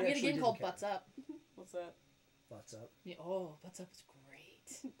 We I get a actually game didn't called care. Butts Up. What's that? Butts up. Yeah, oh, Butts Up is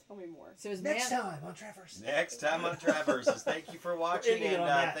great. Tell me more. So his Next man. time on Trav Versus. Next time on Trav Versus. Thank you for watching. Ending it And on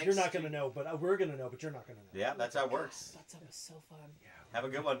that. thanks You're not going to know, but we're going to know, but you're not going to know. Yeah, that's how it works. Butts Up is so fun. Yeah. Have a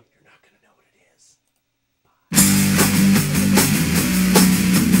good one. You're not going to know what it is.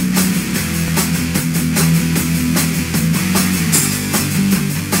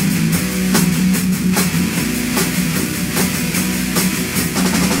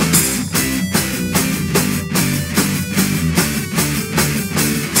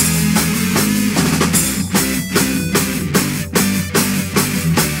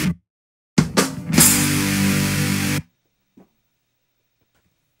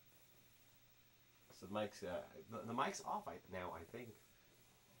 So the mic's the mic's off now. I think.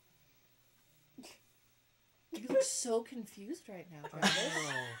 You look so confused right now, Travis.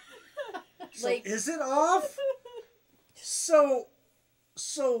 So Like- is it off? So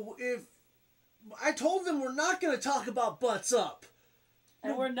if I told them we're not going to talk about Butts Up,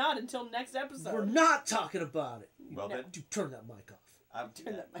 And we're not until next episode. we're not talking about it. Well No. then, Dude, turn that mic off. I'm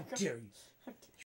Turn that How mic off. dare you?